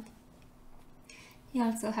that moment. You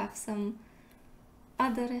also have some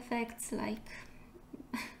other effects like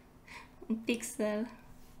pixel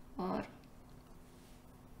or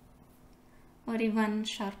even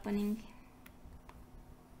sharpening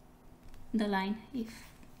the line. If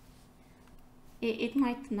it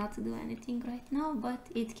might not do anything right now, but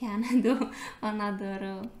it can do on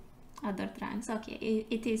other drawings. Okay,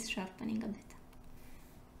 it is sharpening a bit.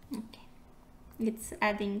 Okay, it's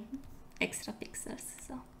adding extra pixels,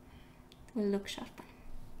 so it will look sharper.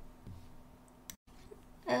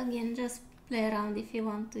 Again, just play around if you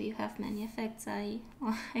want to. You have many effects. I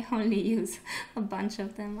only use a bunch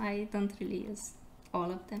of them. I don't really use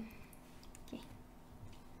all of them. Okay.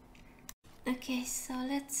 Okay, so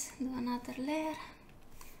let's do another layer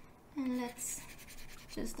and let's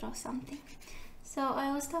just draw something. So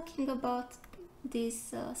I was talking about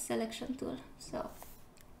this selection tool. So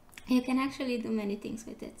you can actually do many things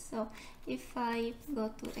with it. So if I go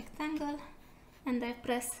to rectangle and I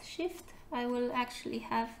press shift, I will actually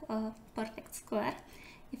have a perfect square.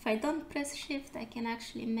 If I don't press shift, I can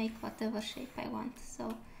actually make whatever shape I want.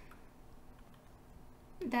 So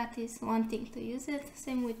that is one thing to use it.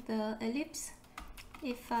 Same with the ellipse.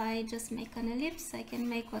 If I just make an ellipse, I can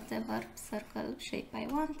make whatever circle shape I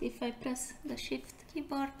want. If I press the shift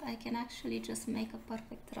keyboard, I can actually just make a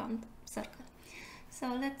perfect round circle.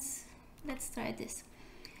 So let's try this.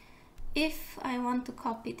 If I want to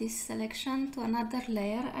copy this selection to another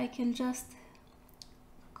layer, I can just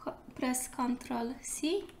press Ctrl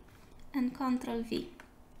C and Ctrl V.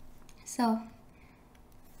 So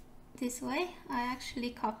this way I actually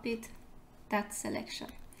copied that selection,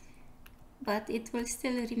 but it will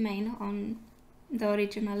still remain on the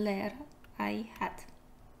original layer I had.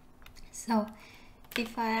 So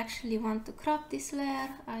if I actually want to crop this layer,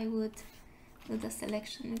 I would do the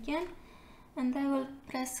selection again and I will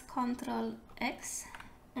press Ctrl X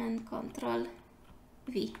and Ctrl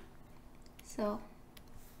V. So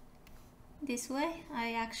this way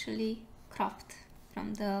I actually cropped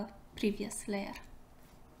from the previous layer.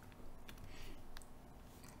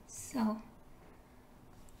 So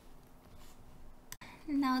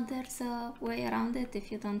now there's a way around it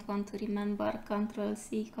if you don't want to remember Ctrl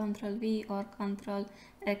C, Ctrl V or Ctrl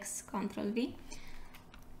X, Ctrl V.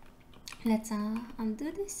 Let's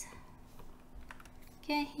undo this.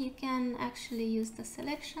 Okay, you can actually use the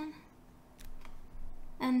selection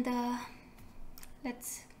and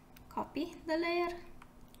let's copy the layer.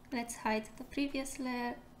 Let's hide the previous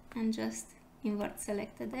layer and just invert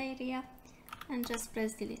selected area and just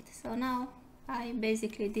press delete. So now I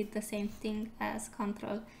basically did the same thing as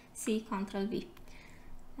Ctrl C, Ctrl V.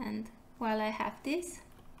 And while I have this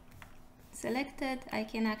selected, I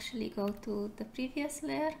can actually go to the previous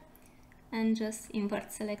layer and just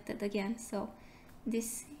invert selected again. So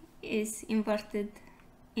this is inverted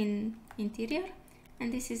in interior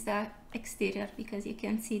and this is the exterior because you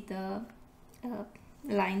can see the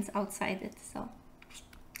lines outside it. So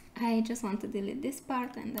I just want to delete this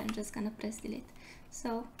part and I'm just gonna press delete.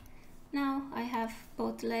 So now I have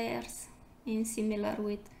both layers in similar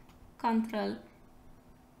with Ctrl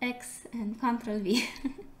X and Ctrl V.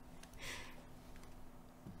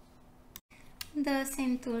 The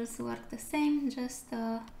same tools work the same,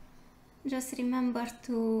 just remember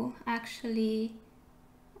to actually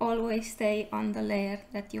always stay on the layer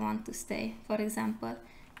that you want to stay. For example,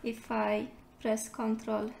 if I press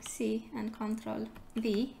Ctrl C and Ctrl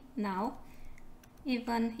V now,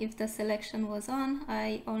 even if the selection was on,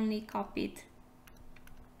 I only copied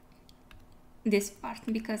this part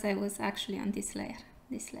because I was actually on this layer.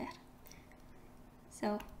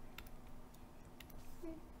 So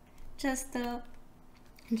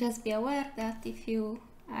just be aware that if you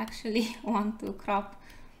actually want to crop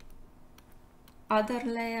other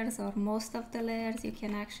layers or most of the layers, you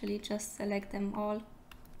can actually just select them all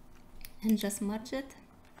and just merge it,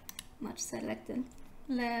 merge selected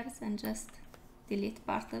layers and just delete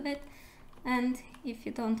part of it. And if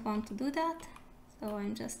you don't want to do that, so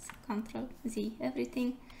I'm just Ctrl Z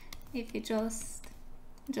everything. If you just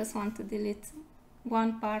want to delete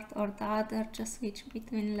one part or the other, just switch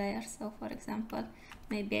between layers. So for example,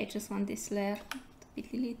 maybe I just want this layer to be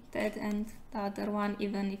deleted and the other one,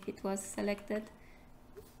 even if it was selected,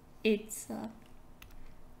 it's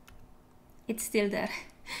still there.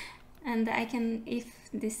 And I can, if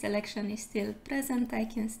this selection is still present, I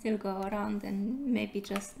can still go around and maybe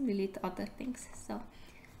just delete other things. So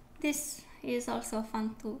this is also a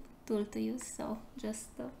fun tool to use, so just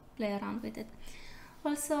play around with it.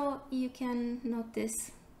 Also, you can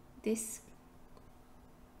notice this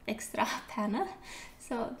extra panel.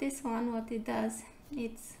 So this one, what it does,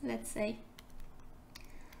 it's, let's say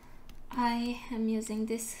I am using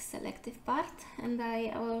this selective part and I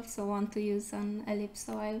also want to use an ellipse,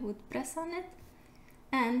 so I would press on it,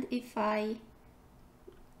 and if I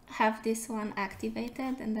have this one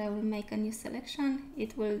activated and I will make a new selection,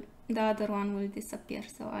 the other one will disappear.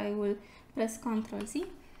 So I will press Ctrl Z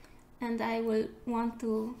and I will want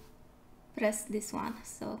to press this one.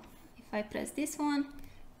 So if I press this one,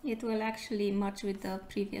 it will actually merge with the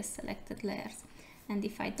previous selected layers. And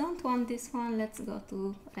if I don't want this one, let's go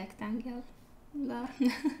to rectangle.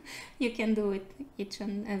 You can do it each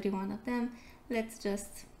and every one of them. Let's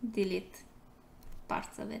just delete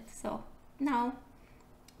parts of it. So now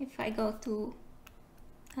if I go to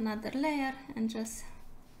another layer and just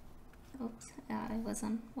Oops, yeah, I was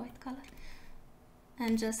on white color.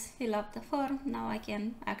 And just fill up the form. Now I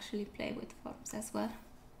can actually play with forms as well.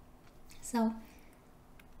 So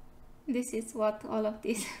this is what all of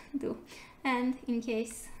these do. And in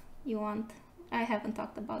case you want, I haven't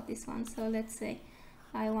talked about this one, so let's say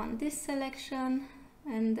I want this selection,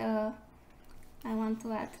 and I want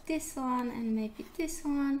to add this one and maybe this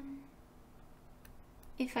one.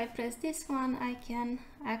 If I press this one, I can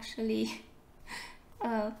actually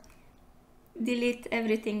delete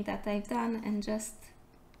everything that I've done and just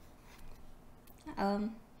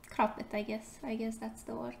crop it, I guess that's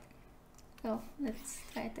the word. So let's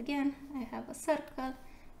try it again. I have a circle,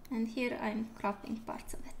 and here I'm cropping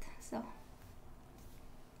parts of it. So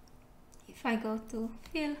if I go to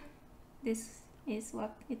fill, this is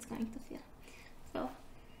what it's going to fill. So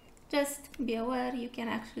just be aware, you can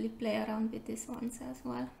actually play around with these ones as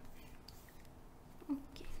well.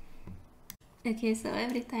 Okay, so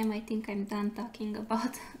every time I think I'm done talking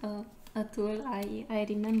about a tool, I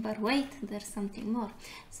remember, wait, there's something more.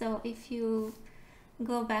 So if you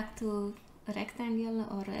go back to a rectangle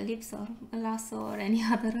or ellipse or a lasso or any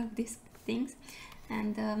other of these things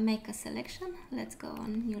and make a selection, let's go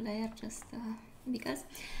on new layer, just because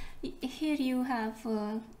here you have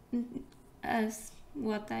as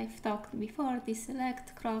what I've talked before, this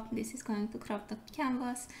select, crop, this is going to crop the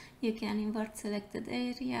canvas. You can invert selected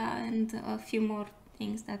area and a few more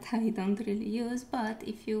things that I don't really use, but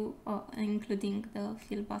if you are including the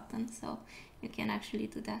fill button, so you can actually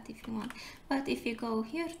do that if you want. But if you go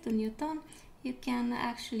here to new tone, you can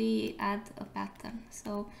actually add a pattern.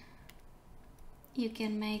 So you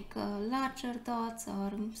can make larger dots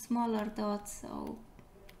or smaller dots, so,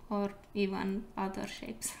 or even other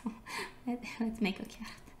shapes. Let's make a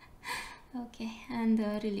carrot. Okay, and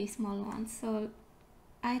really small ones. So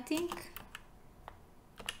I think,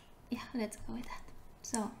 yeah, let's go with that.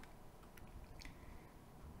 So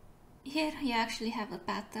here you actually have a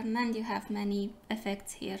pattern and you have many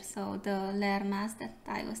effects here. So the layer mask that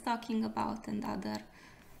I was talking about and other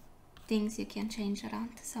things you can change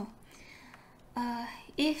around. So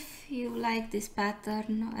if you like this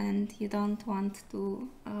pattern and you don't want to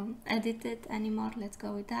edit it anymore, let's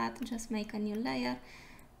go with that. Just make a new layer,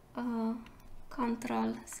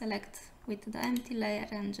 Control, select with the empty layer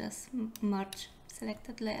and just merge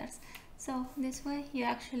selected layers. So this way you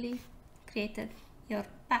actually created your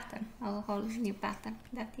pattern, a whole new pattern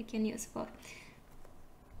that you can use for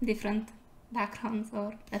different backgrounds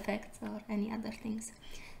or effects or any other things.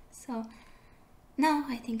 So now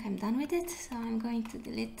I think I'm done with it, so I'm going to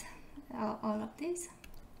delete all of these.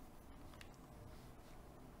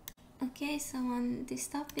 Okay, so on this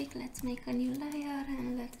topic, let's make a new layer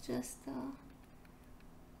and let's just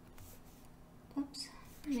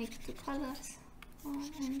make two colors,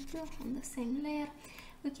 1 and 2 on the same layer.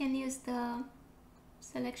 We can use the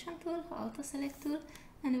selection tool, auto select tool,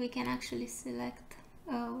 and we can actually select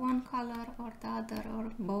one color or the other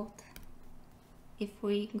or both. If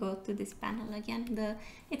we go to this panel again,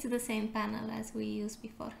 it's the same panel as we used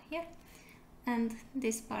before here, and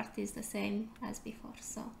this part is the same as before.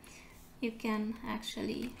 So you can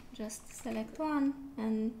actually just select one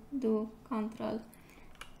and do Ctrl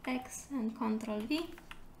X and Ctrl V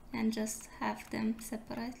and just have them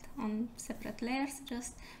separate on separate layers.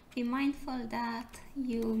 Just be mindful that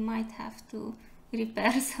you might have to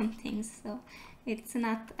repair some things, so it's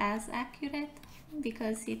not as accurate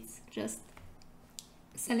because it's just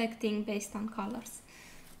selecting based on colors.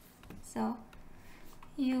 So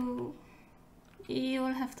you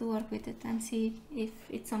will have to work with it and see if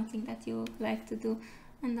it's something that you like to do.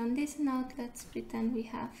 And on this note, let's pretend we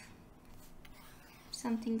have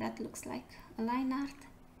something that looks like a line art,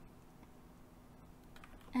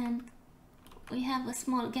 and we have a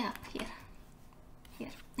small gap here.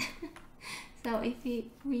 So if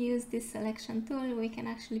we use this selection tool, we can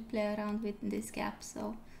actually play around with this gap.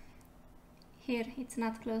 So here it's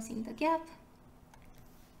not closing the gap,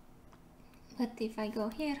 but if I go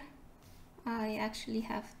here, I actually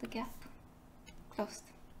have the gap closed.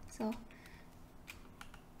 So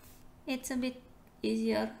it's a bit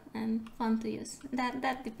easier and fun to use.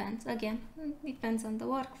 That depends, again, depends on the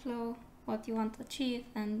workflow, what you want to achieve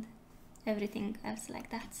and everything else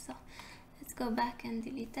like that. So let's go back and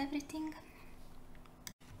delete everything.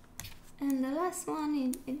 And the last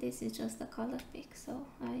one, this is just a color pick, so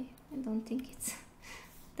I don't think it's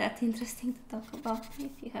that interesting to talk about.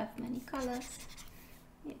 If you have many colors,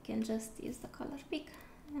 you can just use the color pick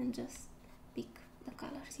and just pick the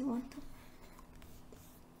colors you want to.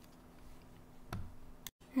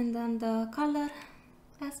 And on the color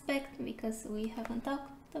aspect, because we haven't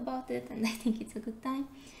talked about it and I think it's a good time,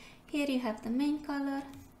 here you have the main color,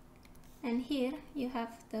 And here you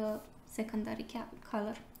have the secondary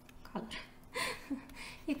color.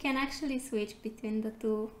 You can actually switch between the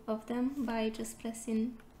two of them by just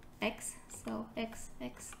pressing X. So X,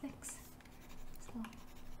 X, X. So,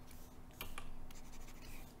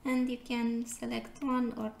 and you can select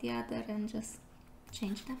one or the other and just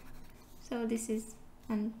change them. So this is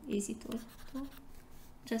an easy tool to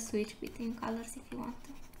just switch between colors if you want to.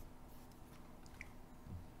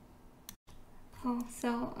 Oh,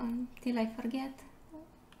 so till I forget,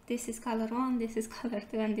 this is color 1, this is color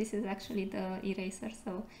 2, and this is actually the eraser,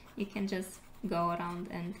 so you can just go around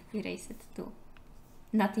and erase it to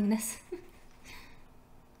nothingness.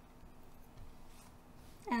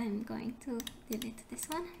 I'm going to delete this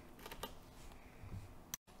one.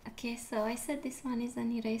 Okay, so I said this one is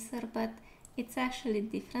an eraser, but it's actually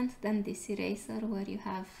different than this eraser where you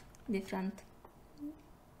have different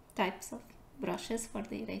types of brushes for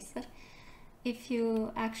the eraser. If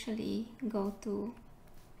you actually go to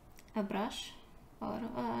a brush or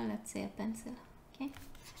let's say a pencil, okay,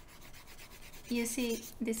 you see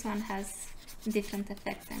this one has different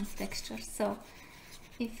effects and textures. So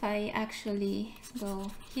if I actually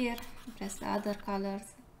go here, press the other colors,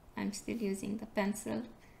 I'm still using the pencil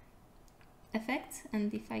effects,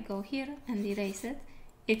 and if I go here and erase it,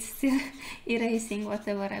 it's still erasing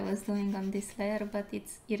whatever I was doing on this layer, but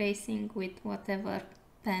it's erasing with whatever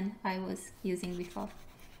pen I was using before.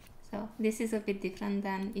 So this is a bit different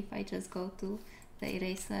than if I just go to the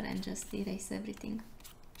eraser and just erase everything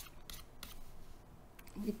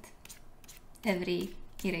with every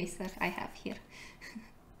eraser I have here.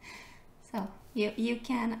 So you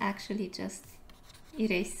can actually just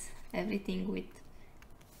erase everything with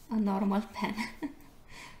a normal pen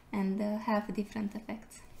and have different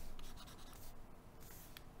effects.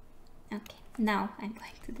 Okay, now I'm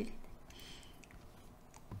going to delete.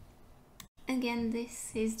 Again,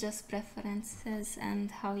 this is just preferences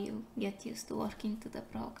and how you get used to working to the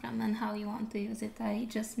program and how you want to use it. I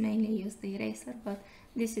just mainly use the eraser, but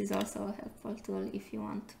this is also a helpful tool if you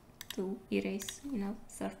want to erase, you know,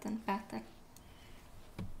 certain pattern.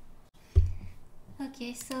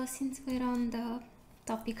 Okay, so since we're on the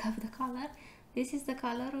topic of the color, this is the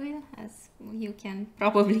color wheel, as you can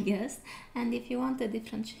probably guess, and if you want a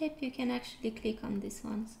different shape you can actually click on this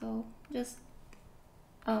one. So just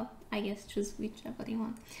I guess choose whichever you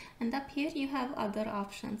want, and up here you have other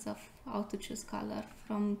options of how to choose color,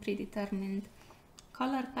 from predetermined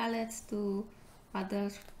color palettes to other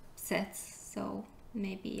sets. So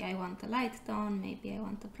maybe I want a light tone, maybe I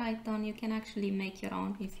want a bright tone. You can actually make your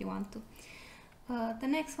own if you want to. The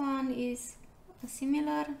next one is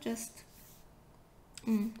similar, just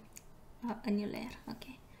a new layer.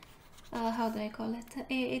 Okay, how do I call it?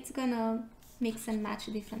 It's gonna mix and match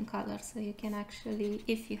different colors, so you can actually,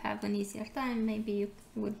 if you have an easier time, maybe you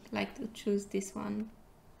would like to choose this one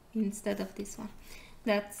instead of this one.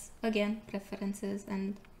 That's again preferences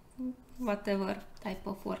and whatever type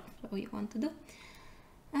of workflow you want to do.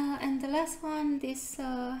 And the last one, this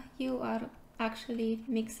you are actually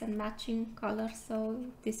mix and matching colors. So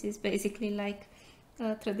this is basically like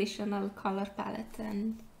a traditional color palette,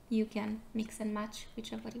 and you can mix and match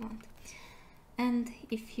whichever you want. And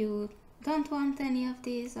if you don't want any of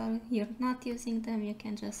these or you're not using them, you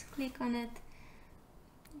can just click on it,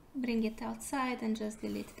 bring it outside and just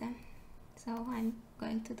delete them. So I'm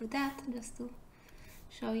going to do that just to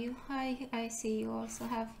show you. I see you also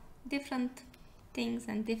have different things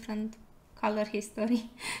and different color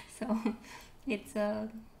history, so it's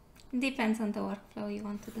depends on the workflow you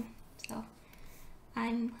want to do. So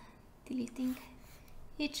I'm deleting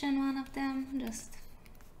each and one of them.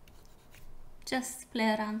 Just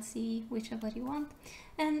play around, see whichever you want,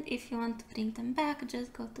 and if you want to bring them back,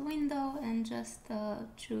 just go to window and just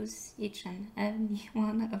choose each and every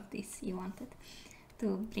one of these you wanted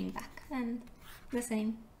to bring back, and the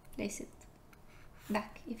same, place it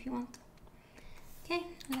back if you want to. Okay,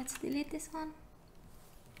 let's delete this one.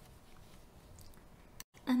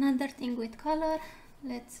 Another thing with color,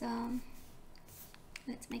 let's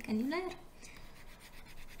make a new layer.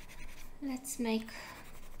 Let's make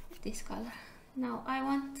this color. Now I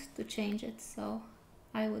want to change it, so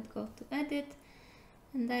I would go to edit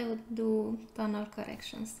and I would do tonal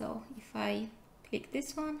correction. So if I click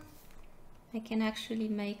this one, I can actually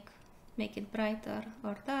make it brighter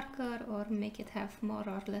or darker, or make it have more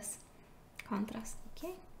or less contrast.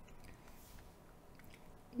 Okay.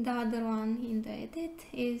 The other one in the edit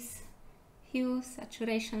is hue,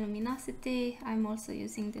 saturation, luminosity. I'm also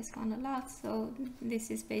using this one a lot, so this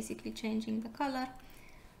is basically changing the color.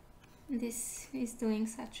 This is doing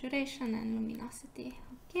saturation and luminosity.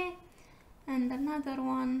 Okay, and And another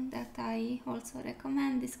one that I also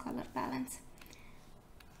recommend is color balance,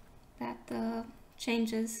 that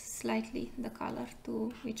changes slightly the color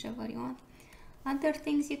to whichever you want. Other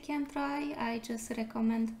things you can try, I just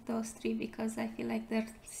recommend those three because I feel like they're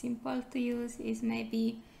simple to use, is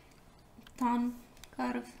maybe tone,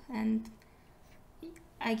 curve, and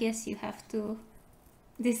I guess you have to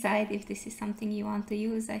decide if this is something you want to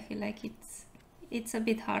use. I feel like it's a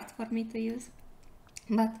bit hard for me to use,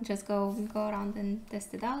 but just go around and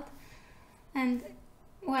test it out. And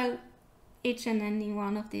well, each and any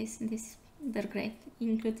one of these they're great,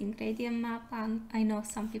 including gradient map, and I know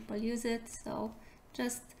some people use it, so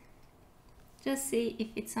just see if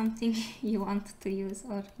it's something you want to use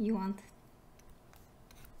or you want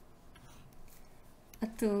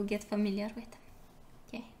to get familiar with.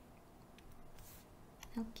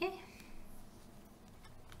 Okay.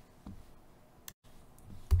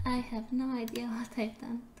 I have no idea what I've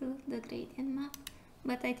done to the gradient map,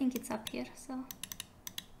 but I think it's up here, so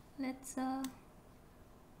let's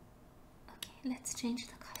let's change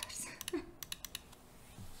the colors.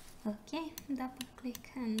 Okay, double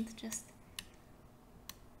click and just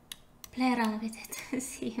play around with it,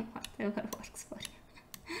 see whatever works for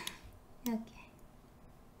you. Okay.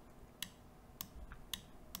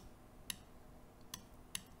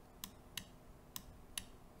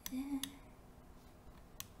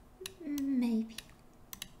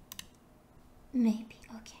 Maybe,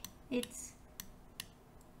 okay. It's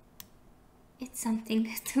something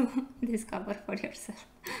to discover for yourself.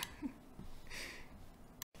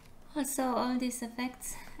 Also, all these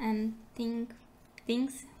effects and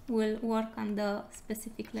things will work on the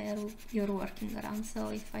specific layer you're working around. So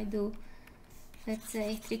if I do, let's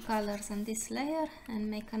say, 3 colors on this layer and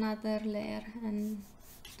make another layer and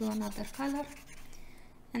do another color,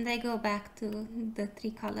 and I go back to the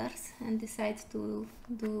 3 colors and decide to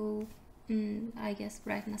do I guess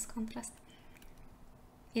brightness contrast,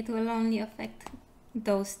 it will only affect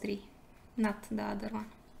those 3, not the other one.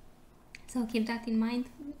 So keep that in mind.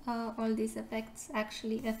 All these effects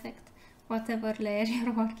actually affect whatever layer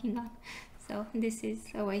you're working on. So this is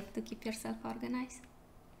a way to keep yourself organized.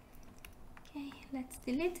 Okay, let's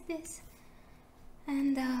delete this.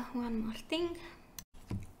 And one more thing.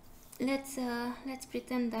 Let's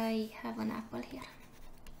pretend I have an apple here.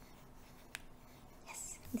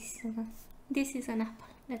 Yes, this is an apple.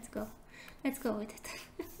 Let's go with it.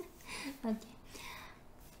 Okay.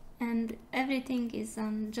 And everything is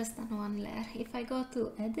just on one layer. If I go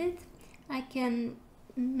to edit, I can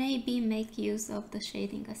maybe make use of the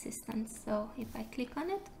shading assistant. So if I click on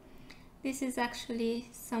it, this is actually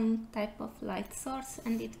some type of light source,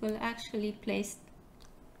 and it will actually place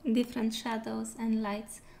different shadows and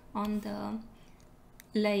lights on the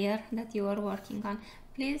layer that you are working on.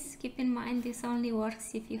 Please keep in mind this only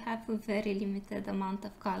works if you have a very limited amount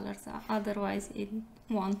of colors, otherwise it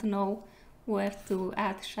won't know where to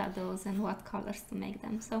add shadows and what colors to make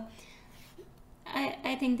them. So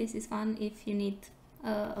I think this is fun if you need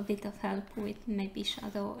a bit of help with maybe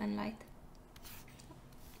shadow and light.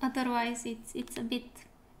 Otherwise it's a bit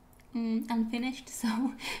unfinished,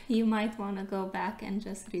 so you might want to go back and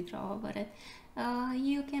just redraw over it.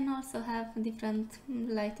 You can also have different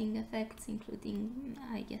lighting effects, including,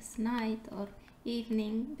 I guess, night or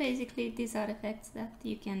evening. Basically, these are effects that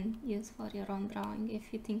you can use for your own drawing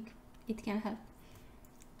if you think it can help.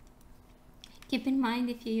 Keep in mind,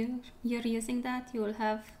 if you're using that, you will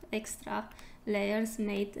have extra layers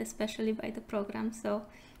made especially by the program. So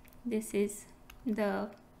this is the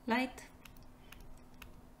light.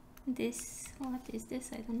 This, what is this?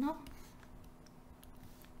 I don't know.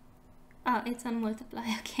 Ah, it's on multiply.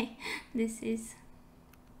 Okay, this is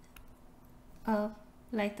a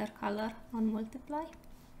lighter color on multiply.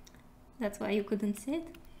 That's why you couldn't see it.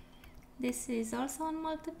 This is also on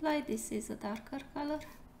multiply. This is a darker color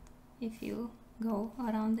if you go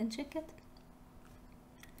around and check it.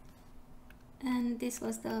 And this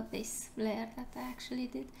was the base layer that I actually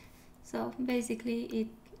did. So basically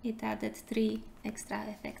it added 3 extra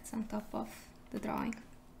effects on top of the drawing.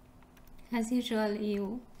 As usual,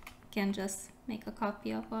 you can just make a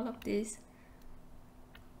copy of all of these.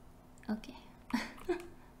 Okay.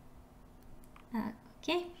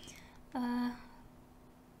 Okay.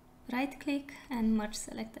 Right click and merge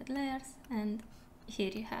selected layers, and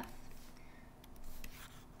here you have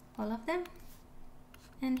all of them,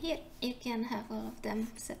 and here you can have all of them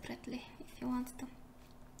separately if you want to.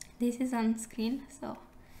 This is on screen, so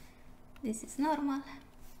this is normal.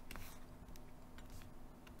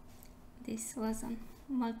 This was on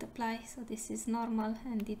multiply, so this is normal,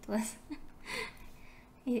 and it was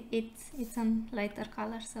it's on lighter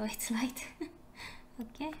color, so it's light.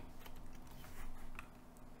 Okay,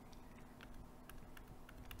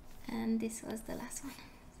 and this was the last one.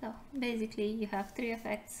 So basically you have 3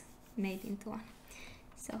 effects made into one.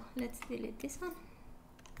 So let's delete this one.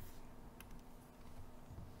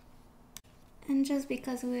 And just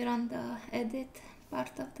because we're on the edit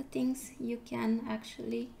part of the things, you can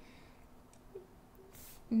actually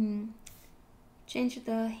change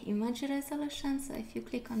the image resolution. So if you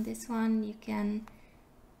click on this one, you can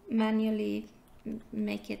manually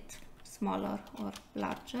make it smaller or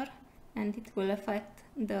larger, and it will affect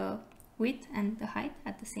the width and the height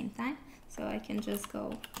at the same time. So I can just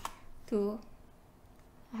go to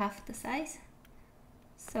half the size,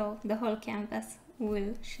 so the whole canvas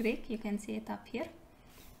will shrink. You can see it up here.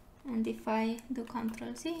 And if I do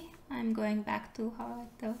Ctrl Z, I'm going back to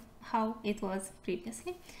how it was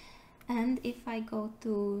previously. And if I go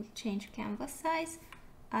to change canvas size,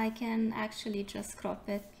 I can actually just crop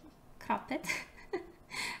it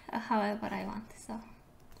however I want. So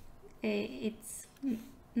it's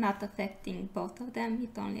not affecting both of them,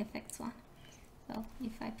 it only affects one. So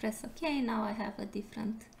if I press OK, now I have a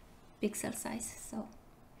different pixel size. So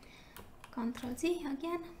Ctrl Z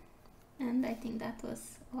again, and I think that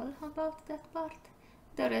was all about that part.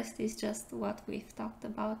 The rest is just what we've talked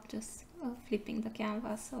about, just flipping the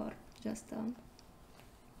canvas, or just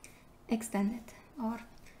extend it, or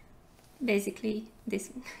basically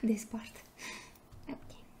this part.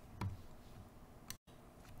 Okay.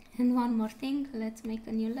 And one more thing, let's make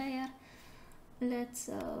a new layer. Let's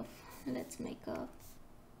make a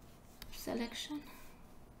selection.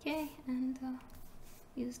 Okay, and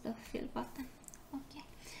use the fill button. Okay,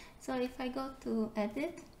 so if I go to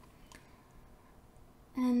edit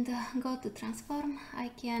and go to transform, I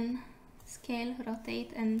can scale,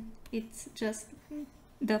 rotate, and it's just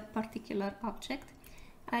the particular object.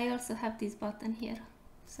 I also have this button here,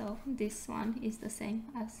 so this one is the same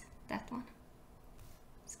as that one.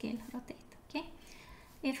 Scale, rotate. Okay,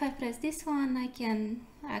 if I press this one, I can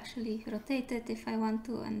actually rotate it if I want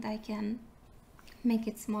to, and I can make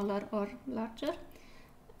it smaller or larger.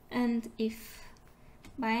 And if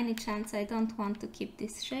by any chance I don't want to keep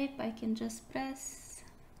this shape, I can just press,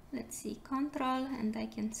 let's see, Control, and I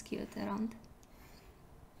can skew it around.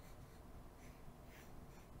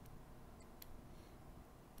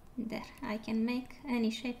 There, I can make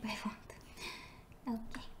any shape I want.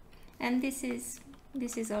 Okay, and this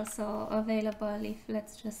is also available if,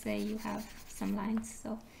 let's just say, you have some lines.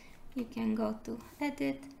 So you can go to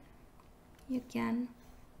edit, you can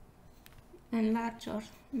enlarge or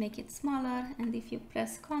make it smaller, and if you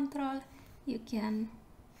press Ctrl, you can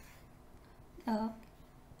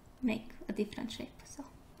make a different shape. So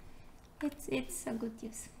it's a good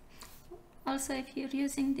use. Also, if you're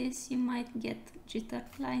using this, you might get jitter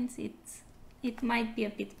lines. It might be a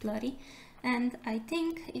bit blurry, and I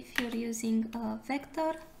think if you're using a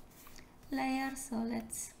vector layer, so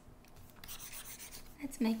let's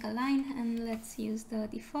make a line and let's use the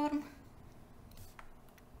deform.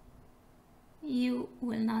 You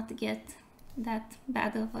will not get that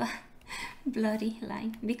bad of a blurry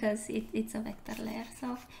line because it's a vector layer.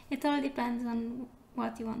 So it all depends on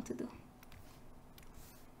what you want to do.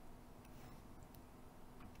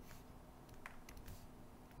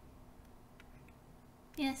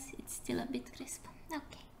 Yes, it's still a bit crisp.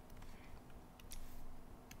 Okay.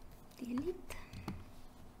 Delete.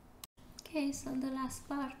 Okay, so the last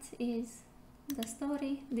part is the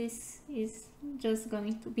story. This is just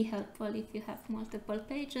going to be helpful if you have multiple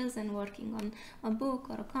pages and working on a book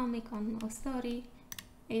or a comic, on a story.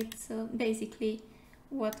 It's basically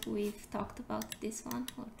what we've talked about, this one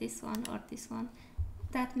or this one or this one.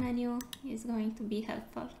 That menu is going to be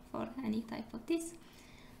helpful for any type of these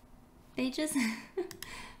pages.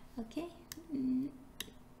 Okay,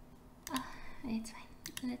 it's fine.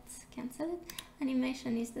 Let's cancel it.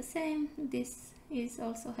 Animation is the same. This is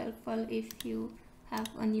also helpful if you have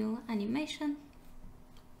a new animation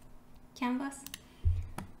canvas.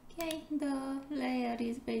 Okay, the layer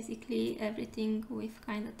is basically everything we've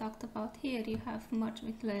kind of talked about here. You have merge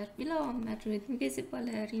with layer below, merge with invisible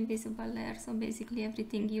layer. So basically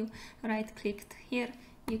everything you right clicked here,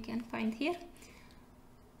 you can find here,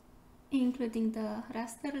 including the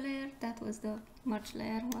raster layer. That was the merge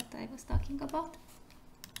layer what I was talking about.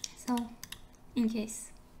 So in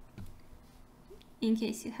case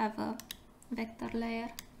you have a vector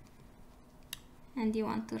layer and you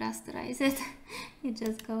want to rasterize it, you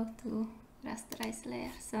just go to rasterize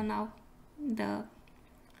layer. So now the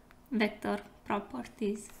vector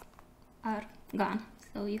properties are gone,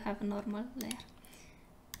 so you have a normal layer.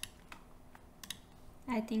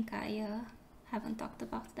 I think I haven't talked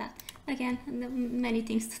about that. Again, many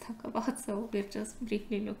things to talk about, so we're just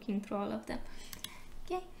briefly looking through all of them.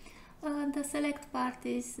 Okay, The select part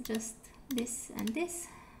is just this and this,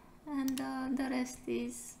 and the rest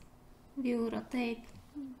is view, rotate,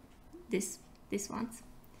 this ones.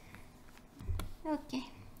 Okay,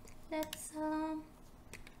 let's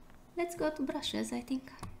go to brushes, I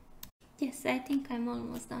think. Yes, I think I'm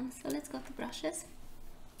almost done, so let's go to brushes.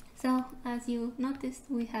 So as you noticed,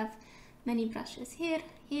 we have many brushes here,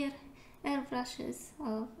 air brushes,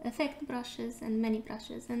 effect brushes, and many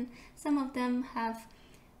brushes, and some of them have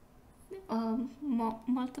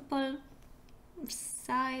multiple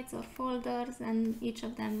sides or folders, and each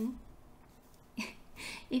of them,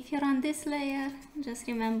 if you're on this layer, just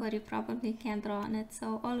remember you probably can't draw on it,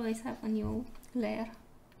 so always have a new layer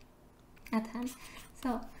at hand.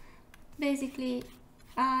 So basically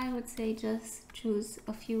I would say just choose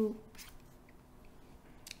a few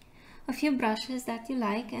brushes that you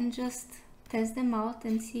like and just test them out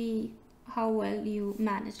and see how well you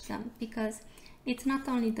manage them, because it's not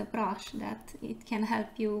only the brush that it can help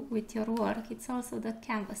you with your work, it's also the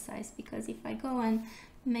canvas size. Because if I go and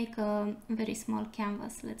make a very small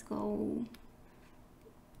canvas, let's go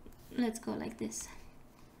like this,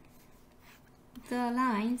 the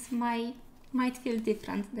lines might feel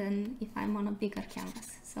different than if I'm on a bigger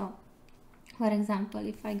canvas. So for example,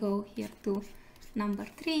 if I go here to number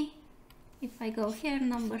 3, if I go here,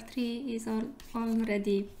 number 3 is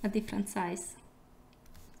already a different size,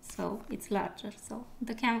 so it's larger, so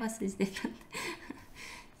the canvas is different.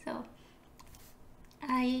 So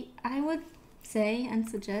I would say and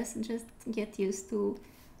suggest just get used to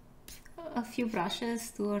a few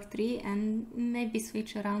brushes, 2 or 3, and maybe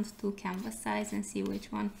switch around to canvas size and see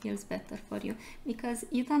which one feels better for you, because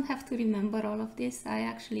you don't have to remember all of this. I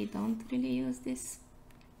actually don't really use this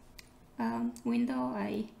window,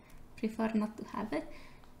 I prefer not to have it.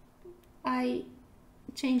 I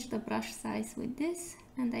change the brush size with this,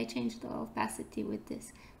 and I change the opacity with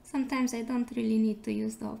this. Sometimes I don't really need to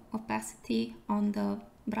use the opacity on the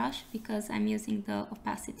brush because I'm using the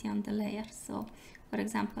opacity on the layer. So for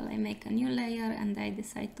example, I make a new layer and I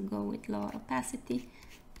decide to go with lower opacity.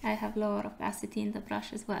 I have lower opacity in the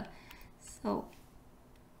brush as well. So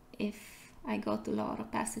if I go to lower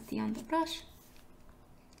opacity on the brush,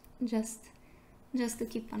 just to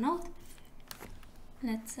keep a note,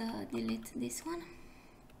 let's delete this one.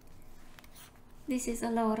 This is a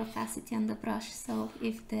lower opacity on the brush, so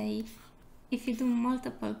if you do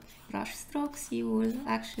multiple brush strokes, you will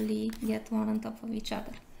actually get one on top of each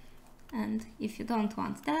other. And if you don't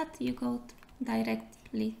want that, you go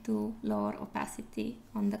directly to lower opacity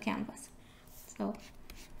on the canvas. So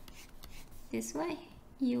this way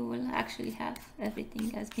you will actually have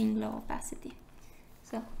everything as being low opacity.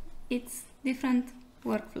 So it's different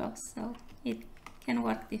workflows, so it can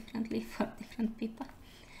work differently for different people.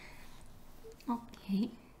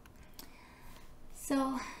 Okay,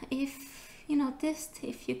 so if you noticed,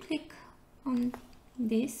 if you click on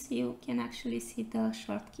this, you can actually see the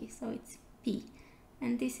short key, so it's P,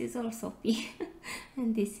 and this is also P,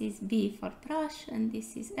 and this is B for brush, and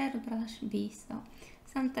this is airbrush B. So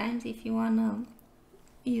sometimes if you wanna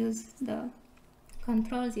use the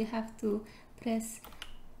controls, you have to press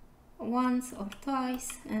once or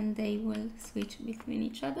twice and they will switch between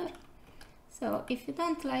each other. So if you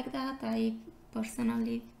don't like that, I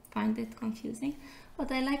personally find it confusing.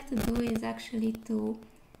 What I like to do is actually to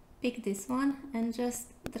pick this one and just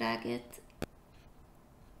drag it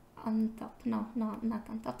on top. No, not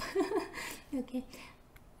on top. Okay,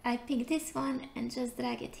 I pick this one and just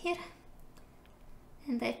drag it here,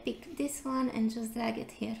 and I pick this one and just drag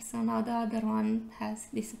it here. So now the other one has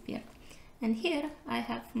disappeared. And here I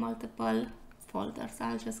have multiple folders,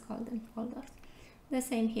 I'll just call them folders. The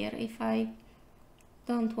same here, if I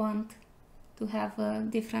don't want to have a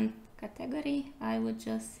different category, I would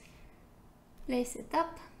just place it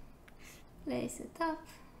up,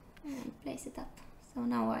 and place it up. So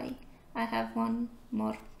now I have one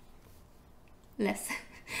more less.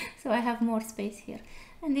 So I have more space here.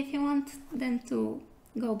 And if you want them to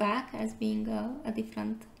go back as being a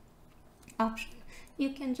different option,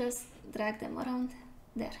 you can just drag them around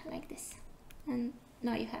there like this, and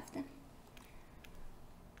now you have them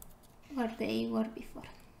where they were before.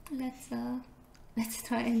 Let's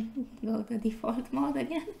try and go the default mode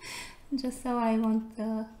again, just so I won't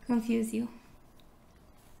confuse you.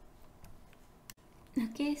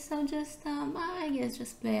 Okay, so just I guess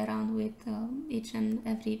just play around with each and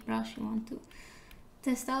every brush you want to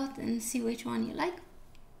test out and see which one you like,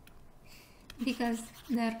 because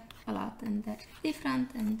they're a lot and they're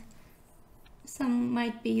different, and some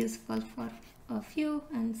might be useful for a few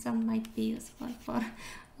and some might be useful for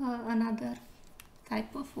another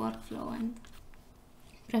type of workflow and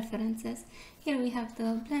preferences. Here we have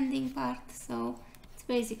the blending part, so it's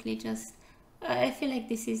basically just, I feel like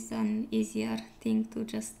this is an easier thing to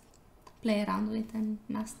just play around with and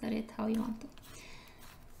master it how you want to.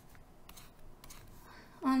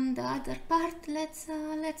 On the other part, let's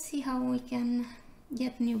see how we can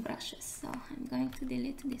get new brushes. So I'm going to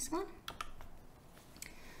delete this one,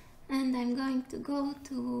 and I'm going to go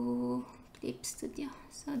to Clip Studio.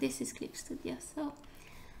 So this is Clip Studio. So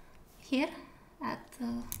here at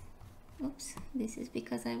oops, this is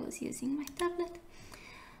because I was using my tablet.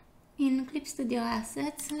 In Clip Studio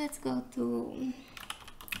Assets, let's go to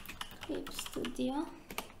Clip Studio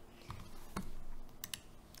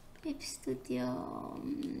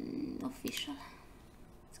Official.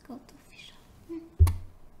 Let's go to Official.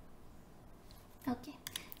 Okay,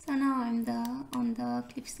 so now I'm on the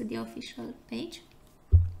Clip Studio Official page,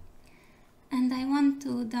 and I want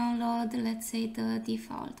to download, let's say, the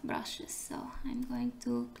default brushes. So I'm going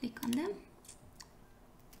to click on them,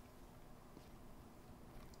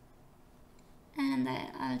 and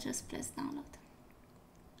I'll just press download.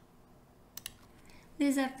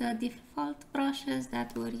 These are the default brushes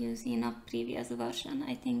that were used in a previous version.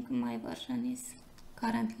 I think my version is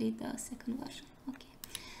currently the second version. Okay,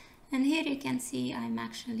 and here you can see I'm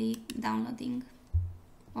actually downloading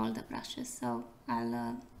all the brushes. So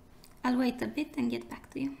I'll wait a bit and get back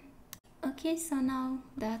to you. Okay, so now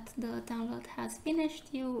that the download has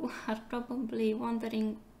finished, you are probably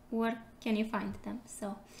wondering where can you find them.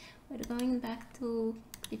 So we're going back to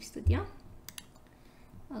Clip Studio.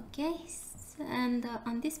 Okay, and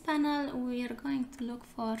on this panel we are going to look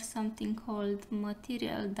for something called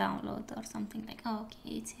material download or something like, oh,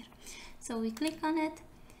 okay, it's here. So we click on it,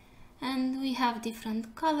 and we have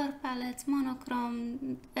different color palettes,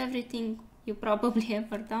 monochrome, everything you probably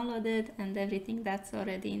ever downloaded and everything that's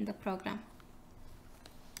already in the program.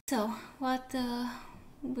 So what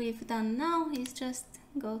we've done now is just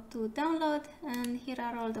go to download, and here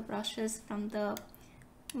are all the brushes from the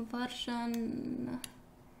version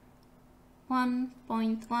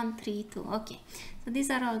 1.132. Okay, so these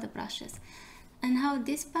are all the brushes. And how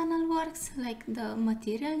this panel works, like the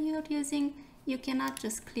material you're using, you cannot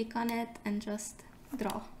just click on it and just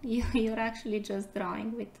draw. You're actually just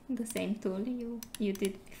drawing with the same tool you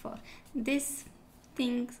did before. This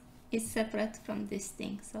thing is separate from this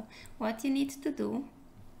thing. So what you need to do,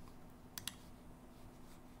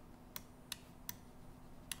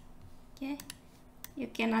 okay, you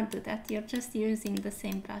cannot do that. You're just using the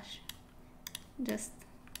same brush. Just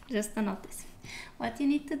a notice. What you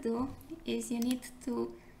need to do is you need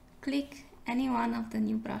to click any one of the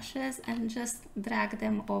new brushes and just drag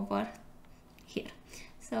them over here.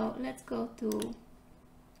 So let's go to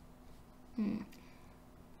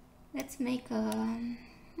let's make a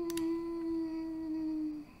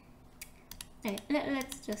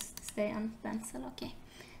let's just stay on pencil. Okay,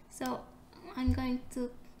 so I'm going to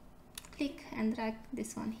click and drag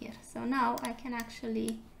this one here. So now I can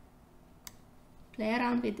actually play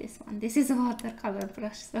around with this one. This is a watercolor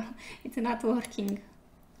brush, so it's not working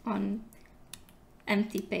on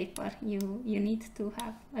empty paper. You need to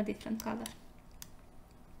have a different color.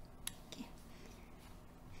 Okay,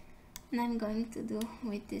 and I'm going to do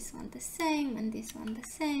with this one the same, and this one the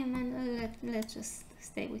same, and let's just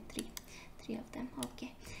stay with three of them.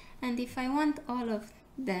 Okay, and if I want all of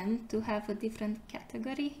them to have a different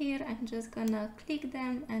category here, I'm just gonna click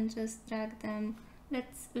them and just drag them.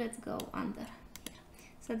 Let's go under.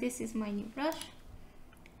 So this is my new brush.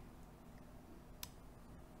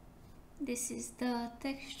 This is the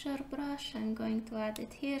texture brush. I'm going to add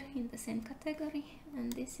it here in the same category.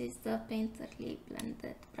 And this is the painterly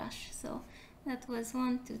blended brush. So that was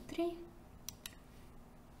 1, 2, 3.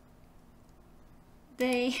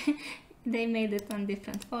 They made it on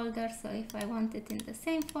different folders. So if I want it in the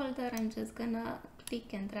same folder, I'm just gonna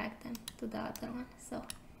click and drag them to the other one. So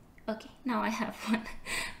okay, now I have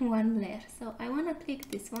one layer. So I want to click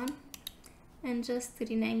this one and just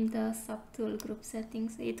rename the subtool group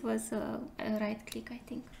settings. It was a right click, I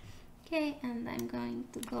think. Okay, and I'm going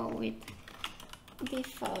to go with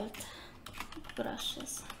default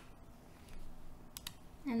brushes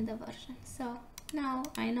and the version. So now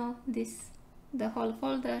I know the whole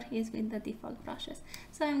folder is with the default brushes.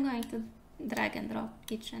 So I'm going to drag and drop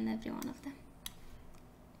each and every one of them.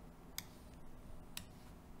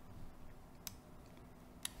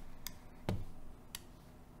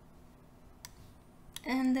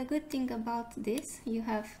 And the good thing about this, you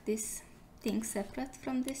have this thing separate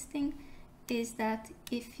from this thing, is that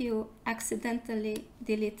if you accidentally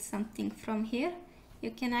delete something from here,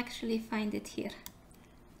 you can actually find it here,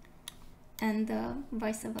 and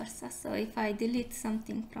vice versa. So if I delete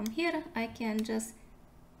something from here, I can just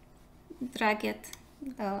drag it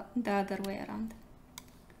the other way around.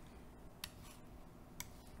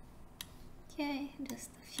 Okay, just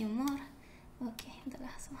a few more. Okay, the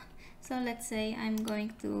last one. So let's say I'm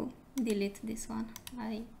going to delete this one.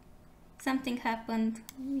 Something happened,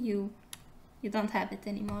 you don't have it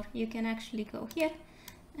anymore. You can actually go here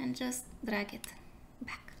and just drag it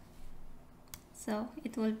back. So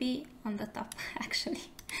it will be on the top actually,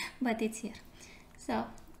 but it's here. So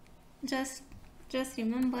just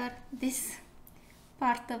remember, this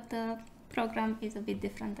part of the program is a bit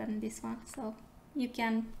different than this one, so you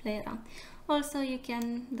can play around. Also, you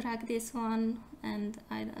can drag this one and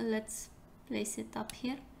let's place it up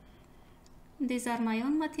here. These are my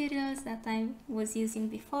own materials that I was using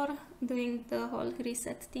before doing the whole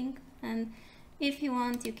reset thing, and if you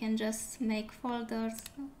want, you can just make folders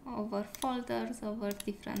over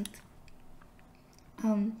different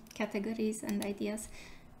categories and ideas.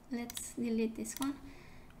 Let's delete this one.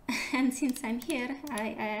 And since I'm here,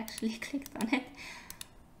 I actually clicked on it.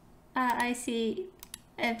 I see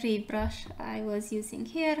every brush I was using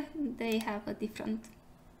here, they have a different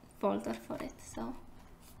folder for it. So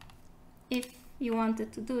if you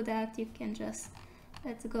wanted to do that, you can just,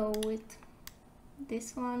 let's go with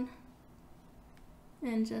this one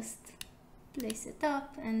and just place it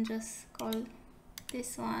up and just call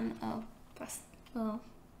this one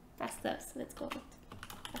pastels. Let's go with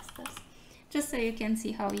pastels, just so you can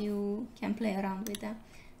see how you can play around with them.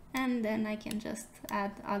 And then I can just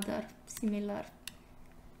add other similar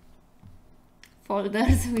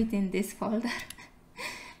folders within this folder.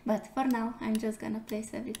 But for now, I'm just gonna place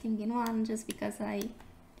everything in one, just because I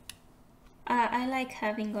like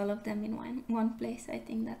having all of them in one place. I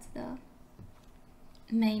think that's the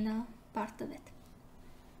main part of it.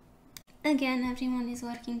 Again, everyone is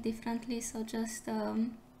working differently, so just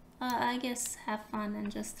I guess have fun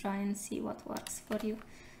and just try and see what works for you.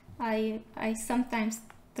 I sometimes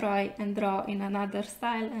try and draw in another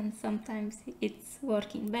style, and sometimes it's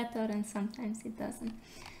working better and sometimes it doesn't.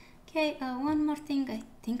 Okay, one more thing I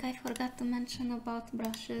think I forgot to mention about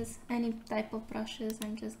brushes. Any type of brushes,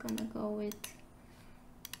 I'm just gonna go with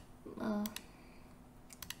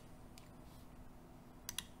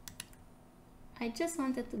I just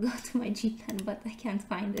wanted to go to my G pen, but I can't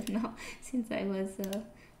find it now since I was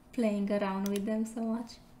playing around with them so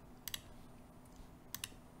much.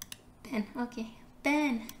 Pen, okay,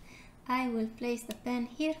 pen. I will place the pen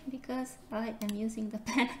here because I am using the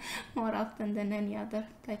pen more often than any other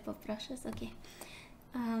type of brushes. Okay,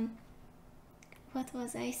 what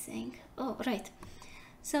was I saying? Oh, right.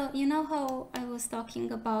 So you know how I was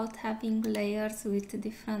talking about having layers with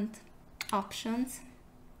different options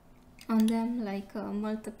on them, like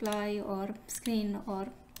multiply or screen or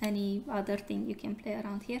any other thing you can play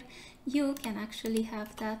around here? You can actually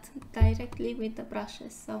have that directly with the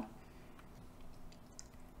brushes. So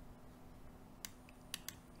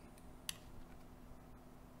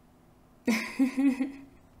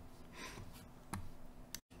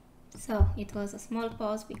so it was a small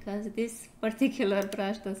pause because this particular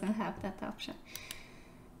brush doesn't have that option,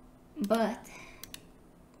 but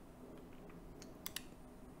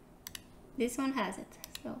this one has it.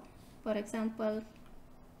 So for example,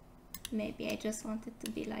 maybe I just want it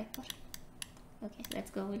to be lighter. Okay,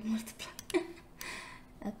 let's go with multiply.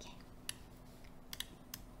 Okay,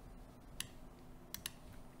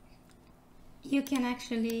 you can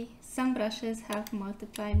actually, some brushes have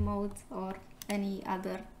multiply mode or any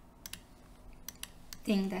other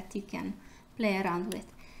thing that you can play around with.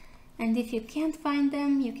 And if you can't find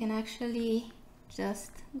them, you can actually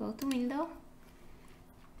just go to Window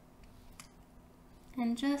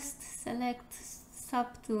and just select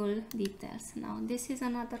Subtool Details. Now this is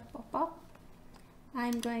another pop-up.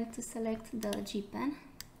 I'm going to select the G pen.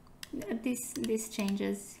 This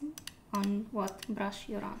changes on what brush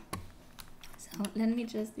you're on. So let me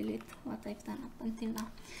just delete what I've done up until now.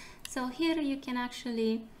 So here you can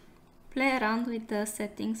actually play around with the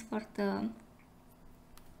settings for the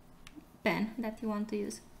pen that you want to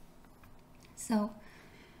use. So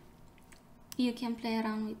you can play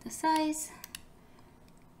around with the size.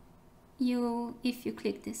 If you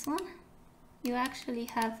click this one, you actually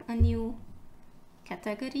have a new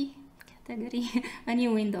category, a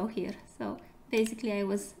new window here. So basically I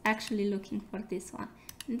was actually looking for this one.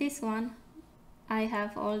 And this one, I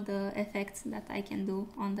have all the effects that I can do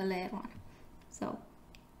on the layer one. So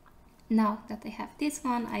now that I have this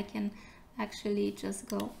one, I can actually just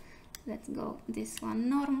go, let's go this one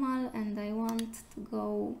normal, and I want to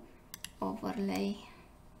go overlay,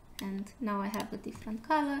 and now I have a different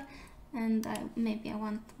color. and maybe I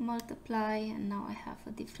want to multiply, and now I have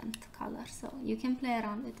a different color. So you can play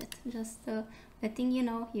around with it, just letting you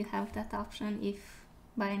know you have that option if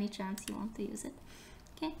by any chance you want to use it.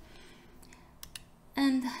 Okay,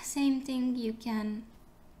 and same thing, you can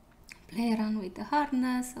play around with the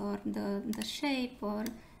hardness or the shape or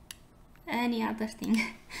any other thing.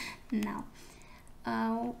 Now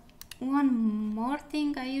one more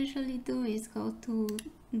thing I usually do is go to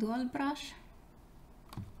dual brush,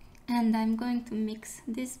 and I'm going to mix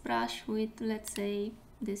this brush with, let's say,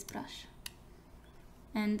 this brush,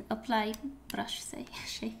 and apply brush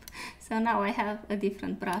shape. So now I have a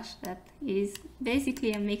different brush that is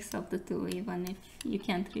basically a mix of the two, even if you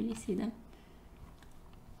can't really see them.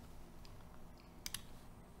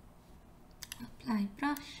 Apply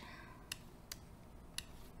brush.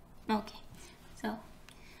 Okay, so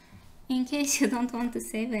in case you don't want to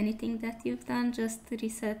save anything that you've done, just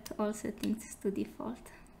reset all settings to default.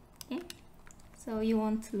 Okay, so you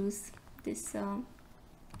won't lose this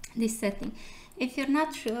this setting. If you're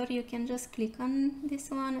not sure, you can just click on this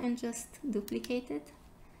one and just duplicate it.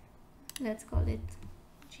 Let's call it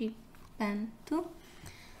G pen 2,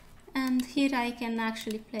 and here I can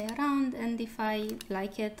actually play around, and if I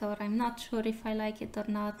like it or I'm not sure if I like it or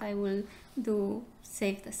not, I will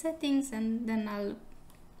save the settings, and then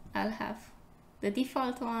I'll have the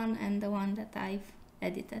default one and the one that I've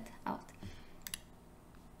edited out.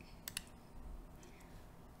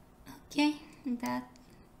 Okay, that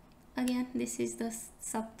again, this is the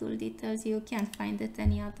subtool details. You can't find it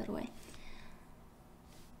any other way.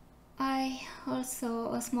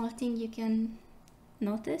 A small thing you can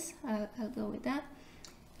notice, I'll go with that,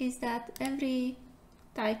 is that every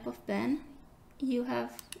type of pen you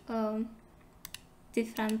have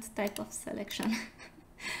different type of selection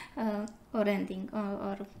or ending,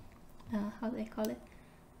 or how do I call it,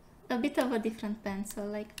 a bit of a different pen. So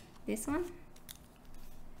like this one,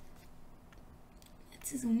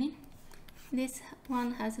 let's zoom in. This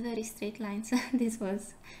one has very straight lines. this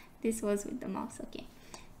was with the mouse. Okay,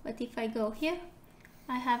 but if I go here,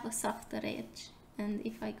 I have a softer edge, and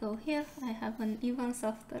if I go here, I have an even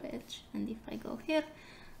softer edge, and if I go here,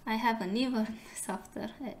 I have an even softer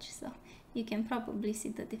edge. So you can probably see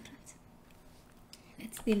the difference.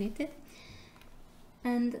 Let's delete it.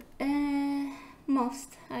 And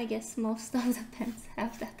I guess most of the pens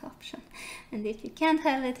have that option. And if you can't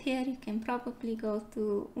have it here, you can probably go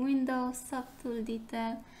to Windows, Subtool,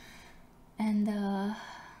 Detail, and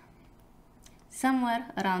somewhere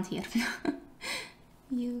around here.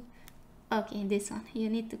 Okay, this one, you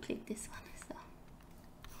need to click this one. So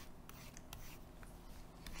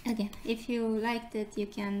again, if you liked it, you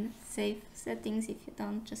can save settings. If you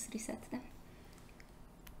don't, just reset them.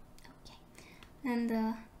 Okay,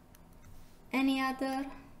 and any other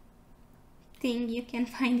thing you can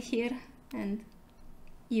find here and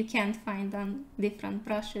you can't find on different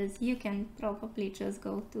brushes, you can probably just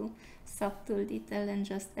go to Subtool, Detail, and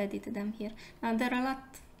just edit them here. Now there are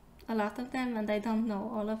a lot of them, and I don't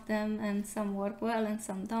know all of them, and some work well and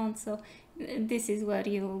some don't, so this is where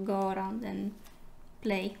you go around and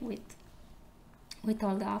play with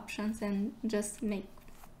all the options and just make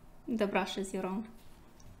the brushes your own.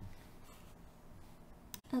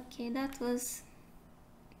 Okay, that was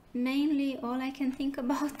mainly all I can think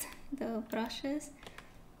about the brushes.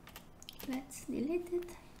 Let's delete it.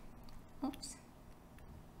 Oops.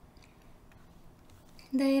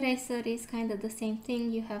 The eraser is kind of the same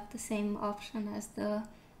thing. You have the same option as the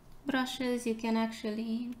brushes. You can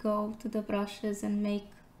actually go to the brushes and make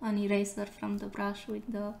an eraser from the brush with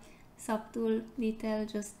the Subtool, Detail.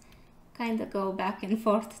 Just kind of go back and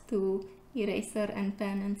forth to eraser and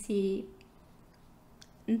pen and see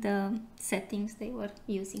the settings they were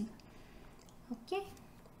using. Okay.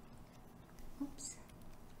 Oops.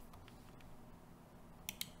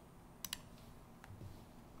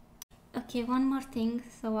 Okay, one more thing,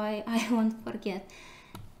 so I won't forget.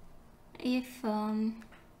 If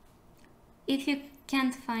you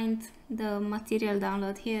can't find the material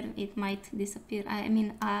download here, it might disappear. I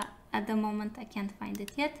mean, at the moment I can't find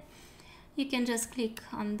it yet. You can just click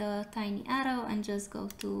on the tiny arrow and just go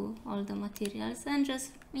to all the materials and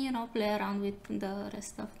just, you know, play around with the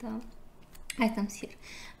rest of the items here.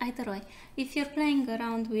 Either way, if you're playing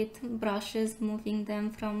around with brushes, moving them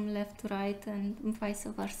from left to right and vice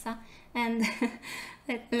versa, and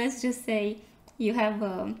let's just say you have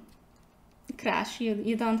a crash,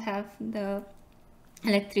 you don't have the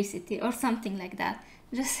electricity or something like that,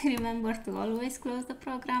 just remember to always close the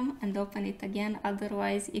program and open it again.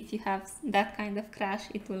 Otherwise, if you have that kind of crash,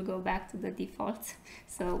 it will go back to the defaults.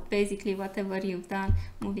 So basically whatever you've done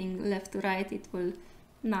moving left to right, it will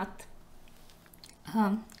not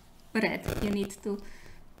red. You need to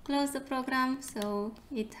close the program so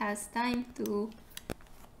it has time to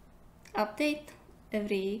update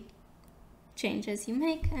every changes you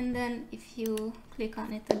make, and then if you click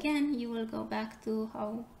on it again, you will go back to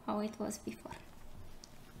how it was before.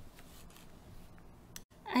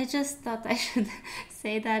 I just thought I should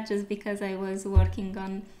say that just because I was working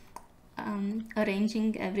on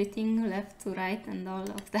arranging everything left to right and all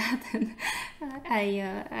of that, and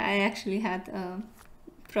I actually had a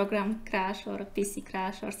program crash or a PC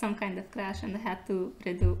crash or some kind of crash, and I had to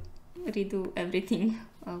redo everything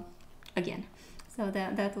again. So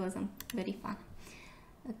that wasn't very fun.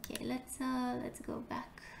 Okay, let's go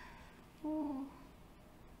back. Oh.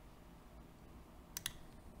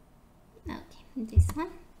 Okay, this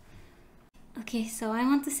one. Okay, so I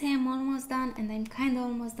want to say I'm almost done, and I'm kind of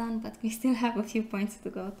almost done, but we still have a few points to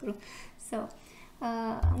go through. So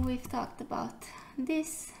we've talked about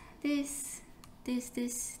this.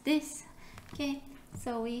 Okay,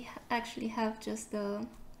 so we actually have just a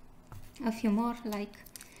few more, like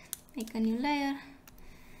make a new layer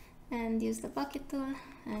and use the bucket tool,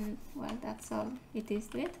 and well, that's all it is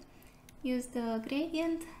to it. Use the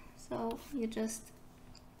gradient, so you just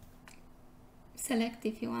select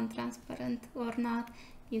if you want transparent or not.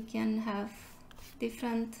 You can have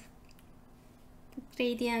different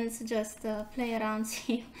gradients, just play around,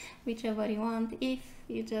 see whichever you want. If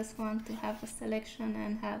you just want to have a selection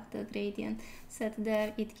and have the gradient set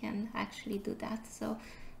there, it can actually do that. So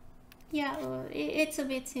yeah, it's a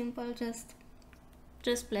bit simple, just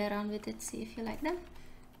play around with it, see if you like them.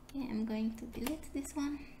 Okay, I'm going to delete this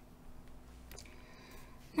one.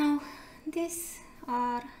 Now these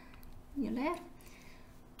are new layer.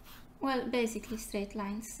 Well, basically straight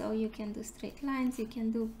lines, so you can do straight lines, you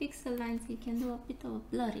can do pixel lines, you can do a bit of a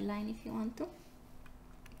blurry line if you want to.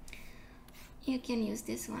 You can use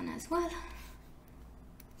this one as well,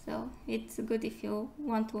 so it's good if you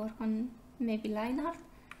want to work on maybe line art.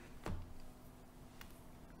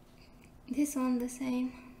 This one the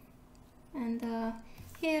same, and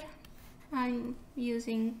here I'm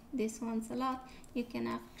using these ones a lot. You can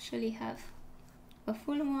actually have a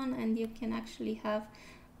full one, and you can actually have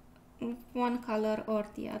one color or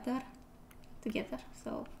the other together,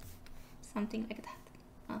 so something like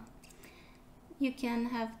that. You can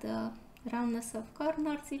have the roundness of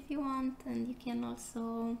corners if you want, and you can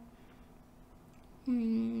also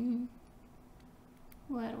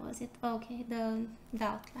where was it? Okay, the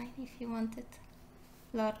outline if you want it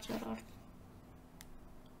larger or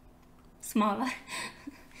smaller.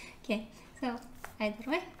 Okay, so either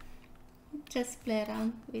way, just play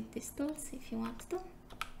around with these tools if you want to.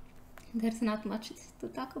 There's not much to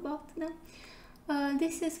talk about them.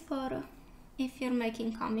 This is for if you're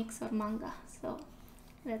making comics or manga. So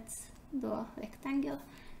let's do a rectangle.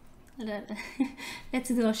 Let's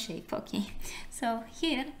do a shape. Okay, so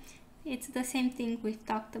here it's the same thing we've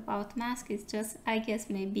talked about mask. It's just, I guess,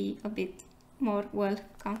 maybe a bit more well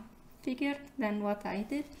configured than what I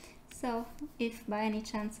did. So if by any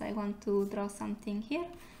chance I want to draw something here,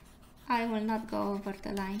 I will not go over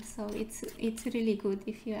the line. So it's really good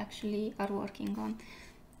if you actually are working on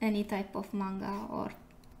any type of manga or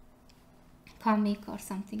comic or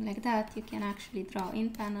something like that. You can actually draw in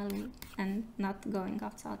panel and not going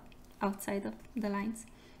outside of the lines.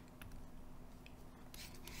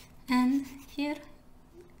 And here,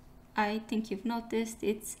 I think you've noticed,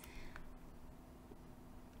 it's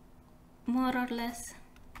more or less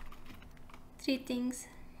 3 things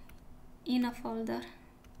in a folder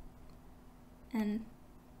and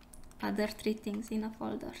other 3 things in a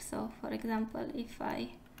folder. So for example, if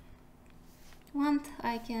I want,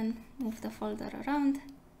 I can move the folder around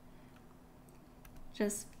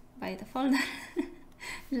just by the folder.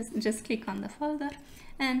 just click on the folder,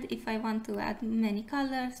 and if I want to add many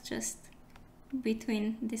colors, just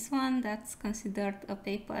between this one that's considered a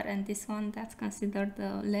paper and this one that's considered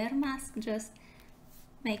a layer mask, just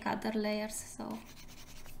make other layers. So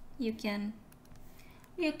you can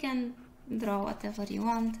draw whatever you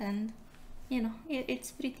want, and you know,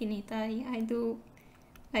 it's pretty neat. I do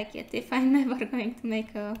like it. If I'm ever going to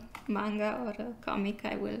make a manga or a comic,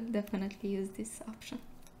 I will definitely use this option.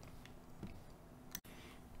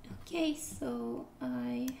 Okay, so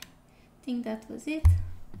I think that was it.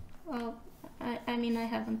 I mean, I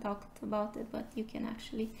haven't talked about it, but you can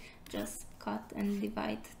actually just cut and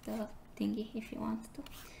divide the thingy if you want to.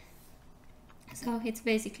 So it's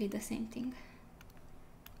basically the same thing,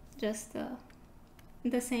 just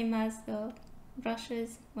the same as the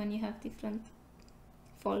brushes when you have different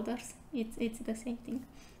folders. It's the same thing.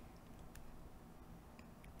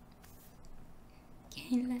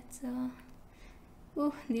 Okay, let's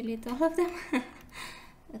delete all of them.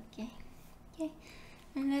 Okay, okay,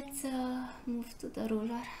 and let's move to the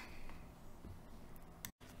ruler.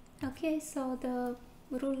 Okay, so the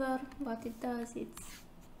ruler, what it does, it's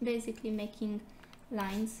basically making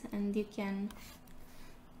lines, and you can,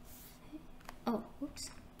 oh,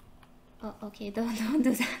 oops, oh, okay, don't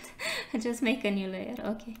do that. Just make a new layer.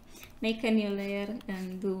 Okay, make a new layer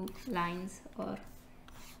and do lines or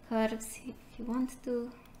curves if you want to,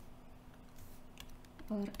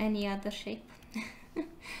 or any other shape.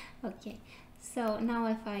 Okay, so now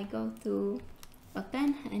if I go to a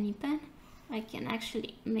pen, any pen, I can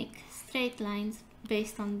actually make straight lines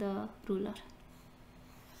based on the ruler.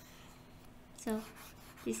 So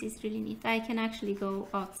this is really neat. I can actually go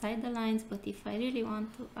outside the lines, but if I really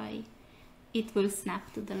want to, it will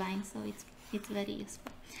snap to the line, so it's very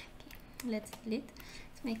useful. Okay, let's delete.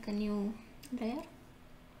 Let's make a new layer.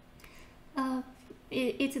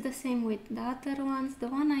 It's the same with the other ones. The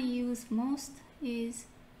one I use most is,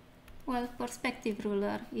 well, perspective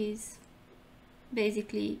ruler is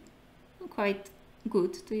basically quite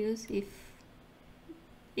good to use if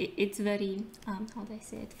it's very how do I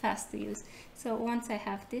say it, fast to use. So once I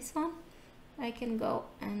have this one, I can go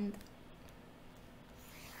and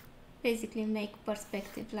basically make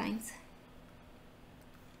perspective lines.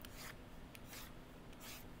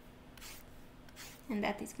 And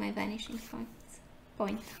that is my vanishing point.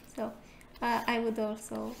 So I would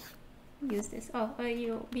also use this. Oh,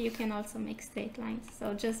 you can also make straight lines,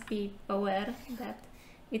 so just be aware that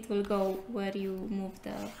it will go where you move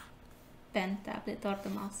the pen, tablet or the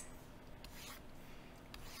mouse.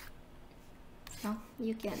 So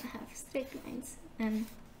you can have straight lines and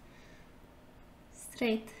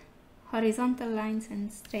straight horizontal lines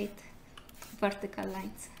and straight vertical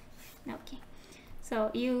lines. Okay, so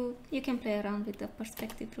you can play around with the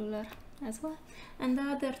perspective ruler as well. And the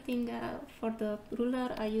other thing, for the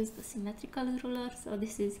ruler, I use the symmetrical ruler. So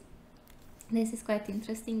this is quite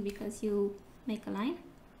interesting because you make a line.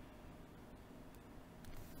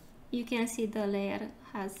 You can see the layer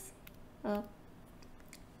has a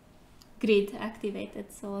grid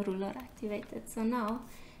activated, so ruler activated. So now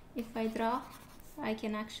if I draw, I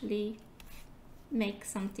can actually make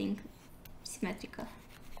something symmetrical.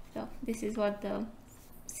 So this is what the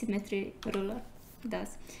symmetry ruler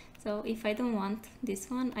does. So if I don't want this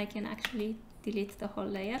one, I can actually delete the whole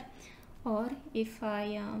layer. Or if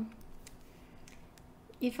I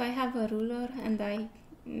have a ruler and I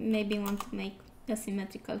maybe want to make a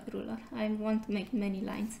symmetrical ruler, I want to make many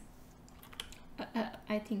lines.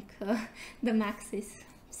 I think the max is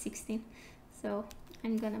 16. So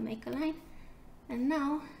I'm gonna make a line, and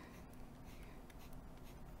now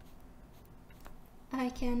I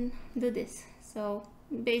can do this. So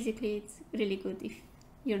basically it's really good if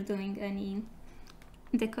you're doing any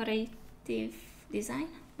decorative design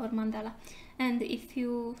or mandala. And if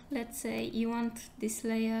you, let's say you want this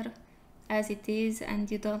layer as it is and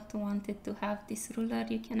you don't want it to have this ruler,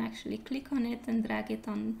 you can actually click on it and drag it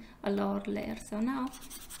on a lower layer. So now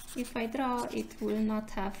if I draw, it will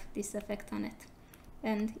not have this effect on it.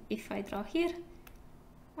 And if I draw here,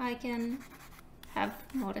 I can have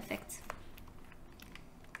more effects.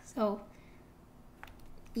 So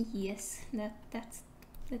yes, that's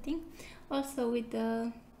the thing. Also with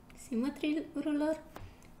the symmetry ruler,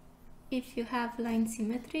 if you have line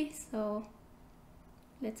symmetry, so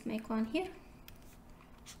let's make one here.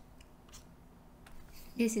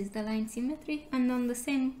 This is the line symmetry, and on the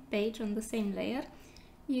same page, on the same layer,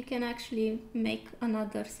 you can actually make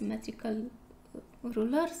another symmetrical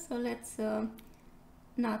ruler. So let's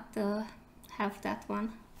not have that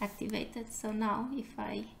one activated. So now if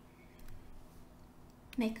I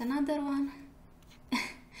make another one,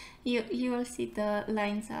 you will see the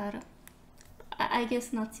lines are, I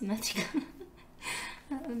guess, not symmetrical.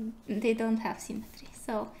 They don't have symmetry.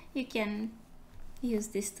 So you can use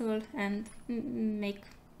this tool and make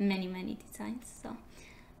many designs. So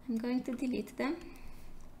I'm going to delete them.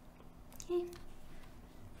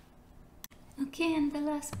 Okay, and the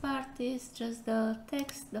last part is just the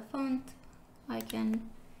text, the font. I can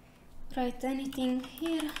write anything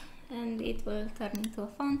here and it will turn into a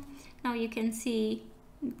font. Now you can see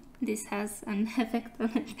this has an effect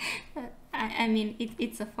on it. I mean,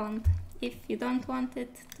 it's a font. If you don't want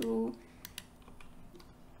it to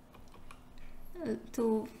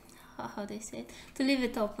how do I say it, to leave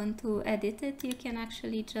it open to edit it, you can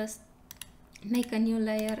actually just make a new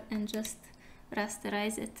layer and just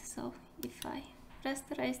rasterize it. So if I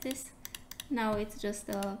rasterize this, now it's just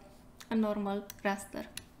a normal raster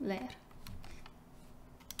layer.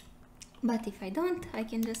 But if I don't, I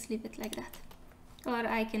can just leave it like that. or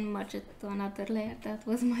I can merge it to another layer. That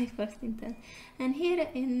was my first intent. And here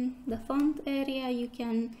in the font area, you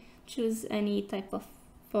can choose any type of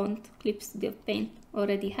font Clip Studio Paint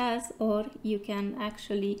already has, or you can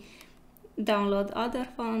actually download other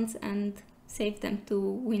fonts and save them to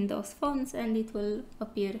Windows fonts, and it will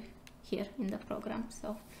appear here in the program.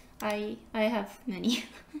 So I have many.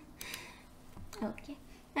 Okay,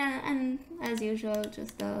 and as usual,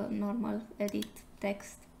 just the normal edit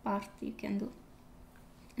text part you can do,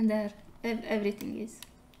 and there everything is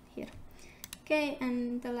here. Okay,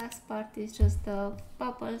 and the last part is just the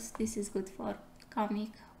bubbles. This is good for comic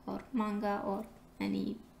or manga or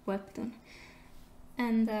any webtoon,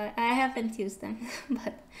 and I haven't used them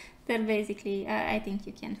but they're basically, I think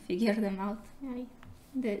you can figure them out.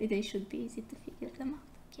 They should be easy to figure them out.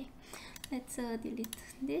 Okay, let's delete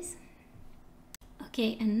this.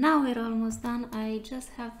 Okay, and now we're almost done. I just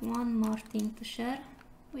have one more thing to share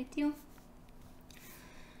with you.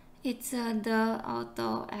 It's the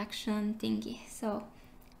auto action thingy. So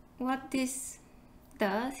what this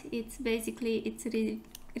does, it's basically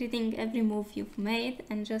reading every move you've made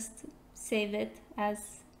and just save it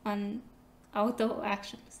as an auto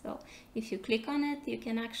action. So if you click on it, you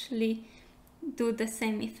can actually do the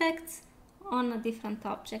same effects on a different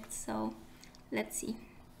object. So let's see.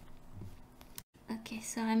 Okay,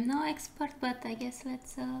 so I'm no expert, but I guess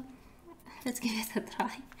let's give it a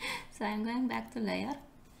try. So I'm going back to layer.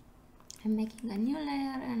 I'm making a new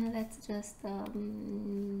layer, and let's just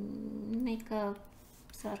make a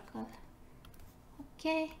circle.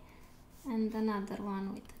 Okay, and another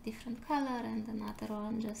one with a different color, and another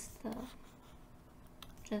one just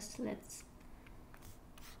let's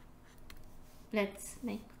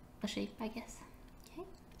make a shape, I guess. Okay.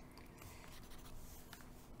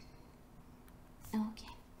 Okay.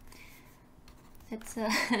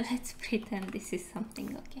 Let's pretend this is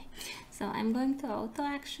something. Okay. So I'm going to auto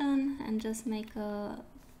action and just make a,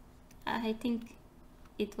 I think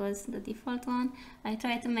it was the default one. I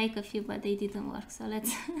tried to make a few, but they didn't work. So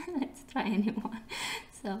let's try a new one.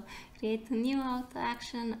 So create a new auto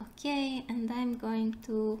action. Okay, and I'm going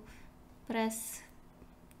to press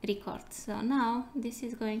record. So now this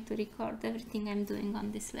is going to record everything I'm doing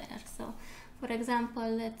on this layer. So for example,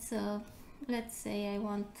 let's say I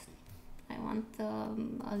want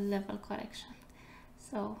a level correction.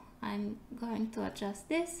 So I'm going to adjust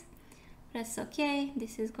this, press OK.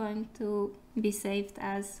 This is going to be saved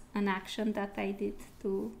as an action that I did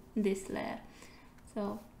to this layer.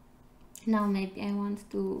 So now maybe I want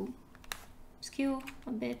to skew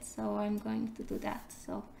a bit, so I'm going to do that.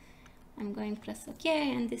 So I'm going to press OK,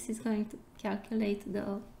 and this is going to calculate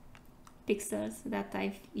the pixels that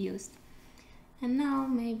I've used. And now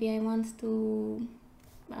maybe I want to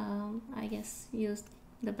I guess use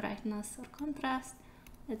the brightness or contrast.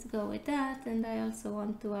 Let's go with that. And I also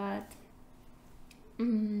want to add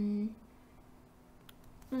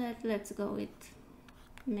let's go with,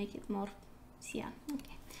 make it more cyan.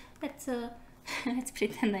 Okay, let's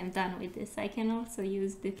pretend I'm done with this. I can also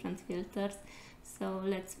use different filters, so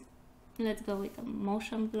let's go with a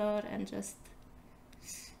motion blur and just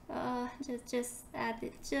add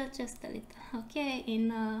it just a little. Okay,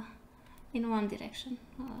 in one direction.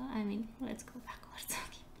 I mean, let's go backwards.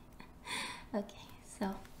 Okay. Okay,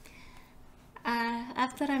 so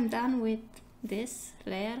after I'm done with this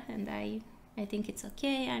layer, and I think it's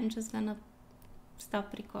okay, I'm just gonna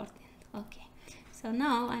stop recording. Okay, so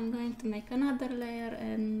now I'm going to make another layer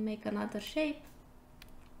and make another shape.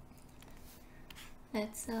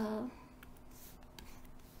 Let's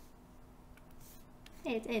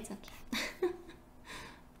it's okay.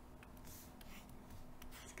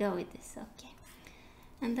 Let's go with this. Okay,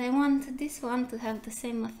 and I want this one to have the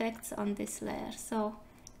same effects on this layer. So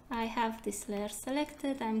I have this layer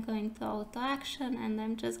selected. I'm going to auto action, and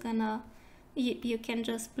I'm just gonna, you can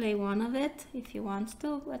just play one of it if you want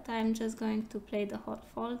to, but I'm just going to play the whole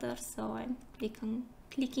folder. So I'm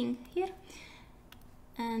clicking here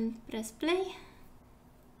and press play,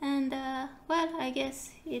 and well, I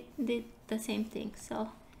guess it did the same thing,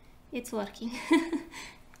 so it's working.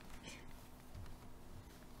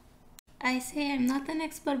 I say I'm not an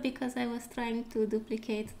expert because I was trying to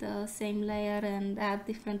duplicate the same layer and add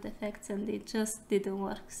different effects, and it just didn't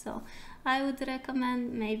work. So I would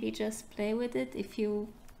recommend maybe just play with it if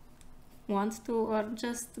you want to, or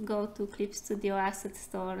just go to Clip Studio Asset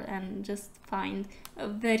Store and just find a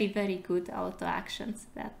very good auto actions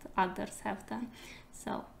that others have done.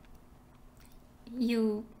 So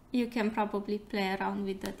you can probably play around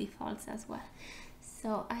with the defaults as well.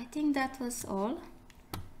 So I think that was all.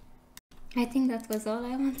 I think that was all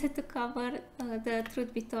I wanted to cover. The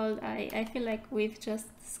truth be told, I feel like we've just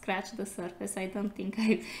scratched the surface. I don't think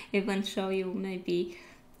I even show you maybe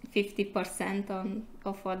 50%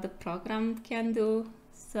 of what the program can do.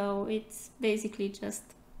 So it's basically just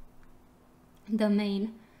the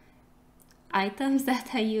main items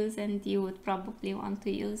that I use and you would probably want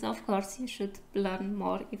to use. Of course, you should learn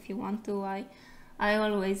more if you want to. I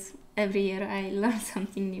always, every year I learn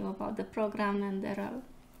something new about the program, and there are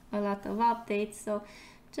a lot of updates. So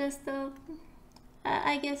just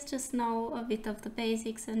I guess just know a bit of the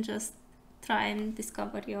basics and just try and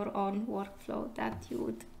discover your own workflow that you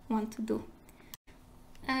would want to do.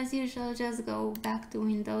 As usual, just go back to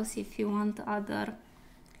Windows if you want other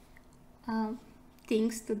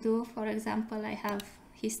things to do. For example, I have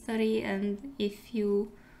history, and if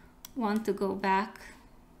you want to go back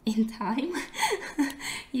in time,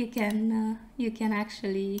 you can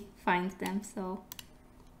actually find them. So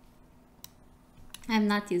I'm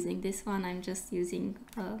not using this one, I'm just using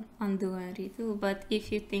undo and redo, but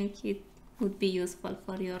if you think it would be useful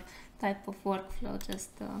for your type of workflow,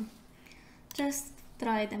 just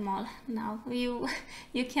try them all. Now you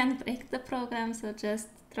can't break the program, so just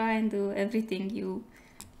try and do everything you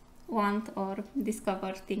want or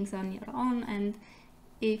discover things on your own, and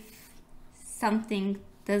if something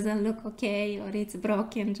doesn't look okay or it's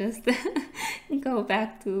broken, just go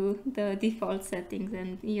back to the default settings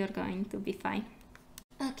and you're going to be fine.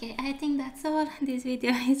 Okay, I think that's all. This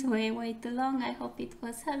video is way too long. I hope it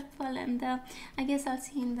was helpful, and I guess I'll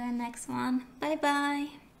see you in the next one. Bye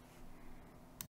bye!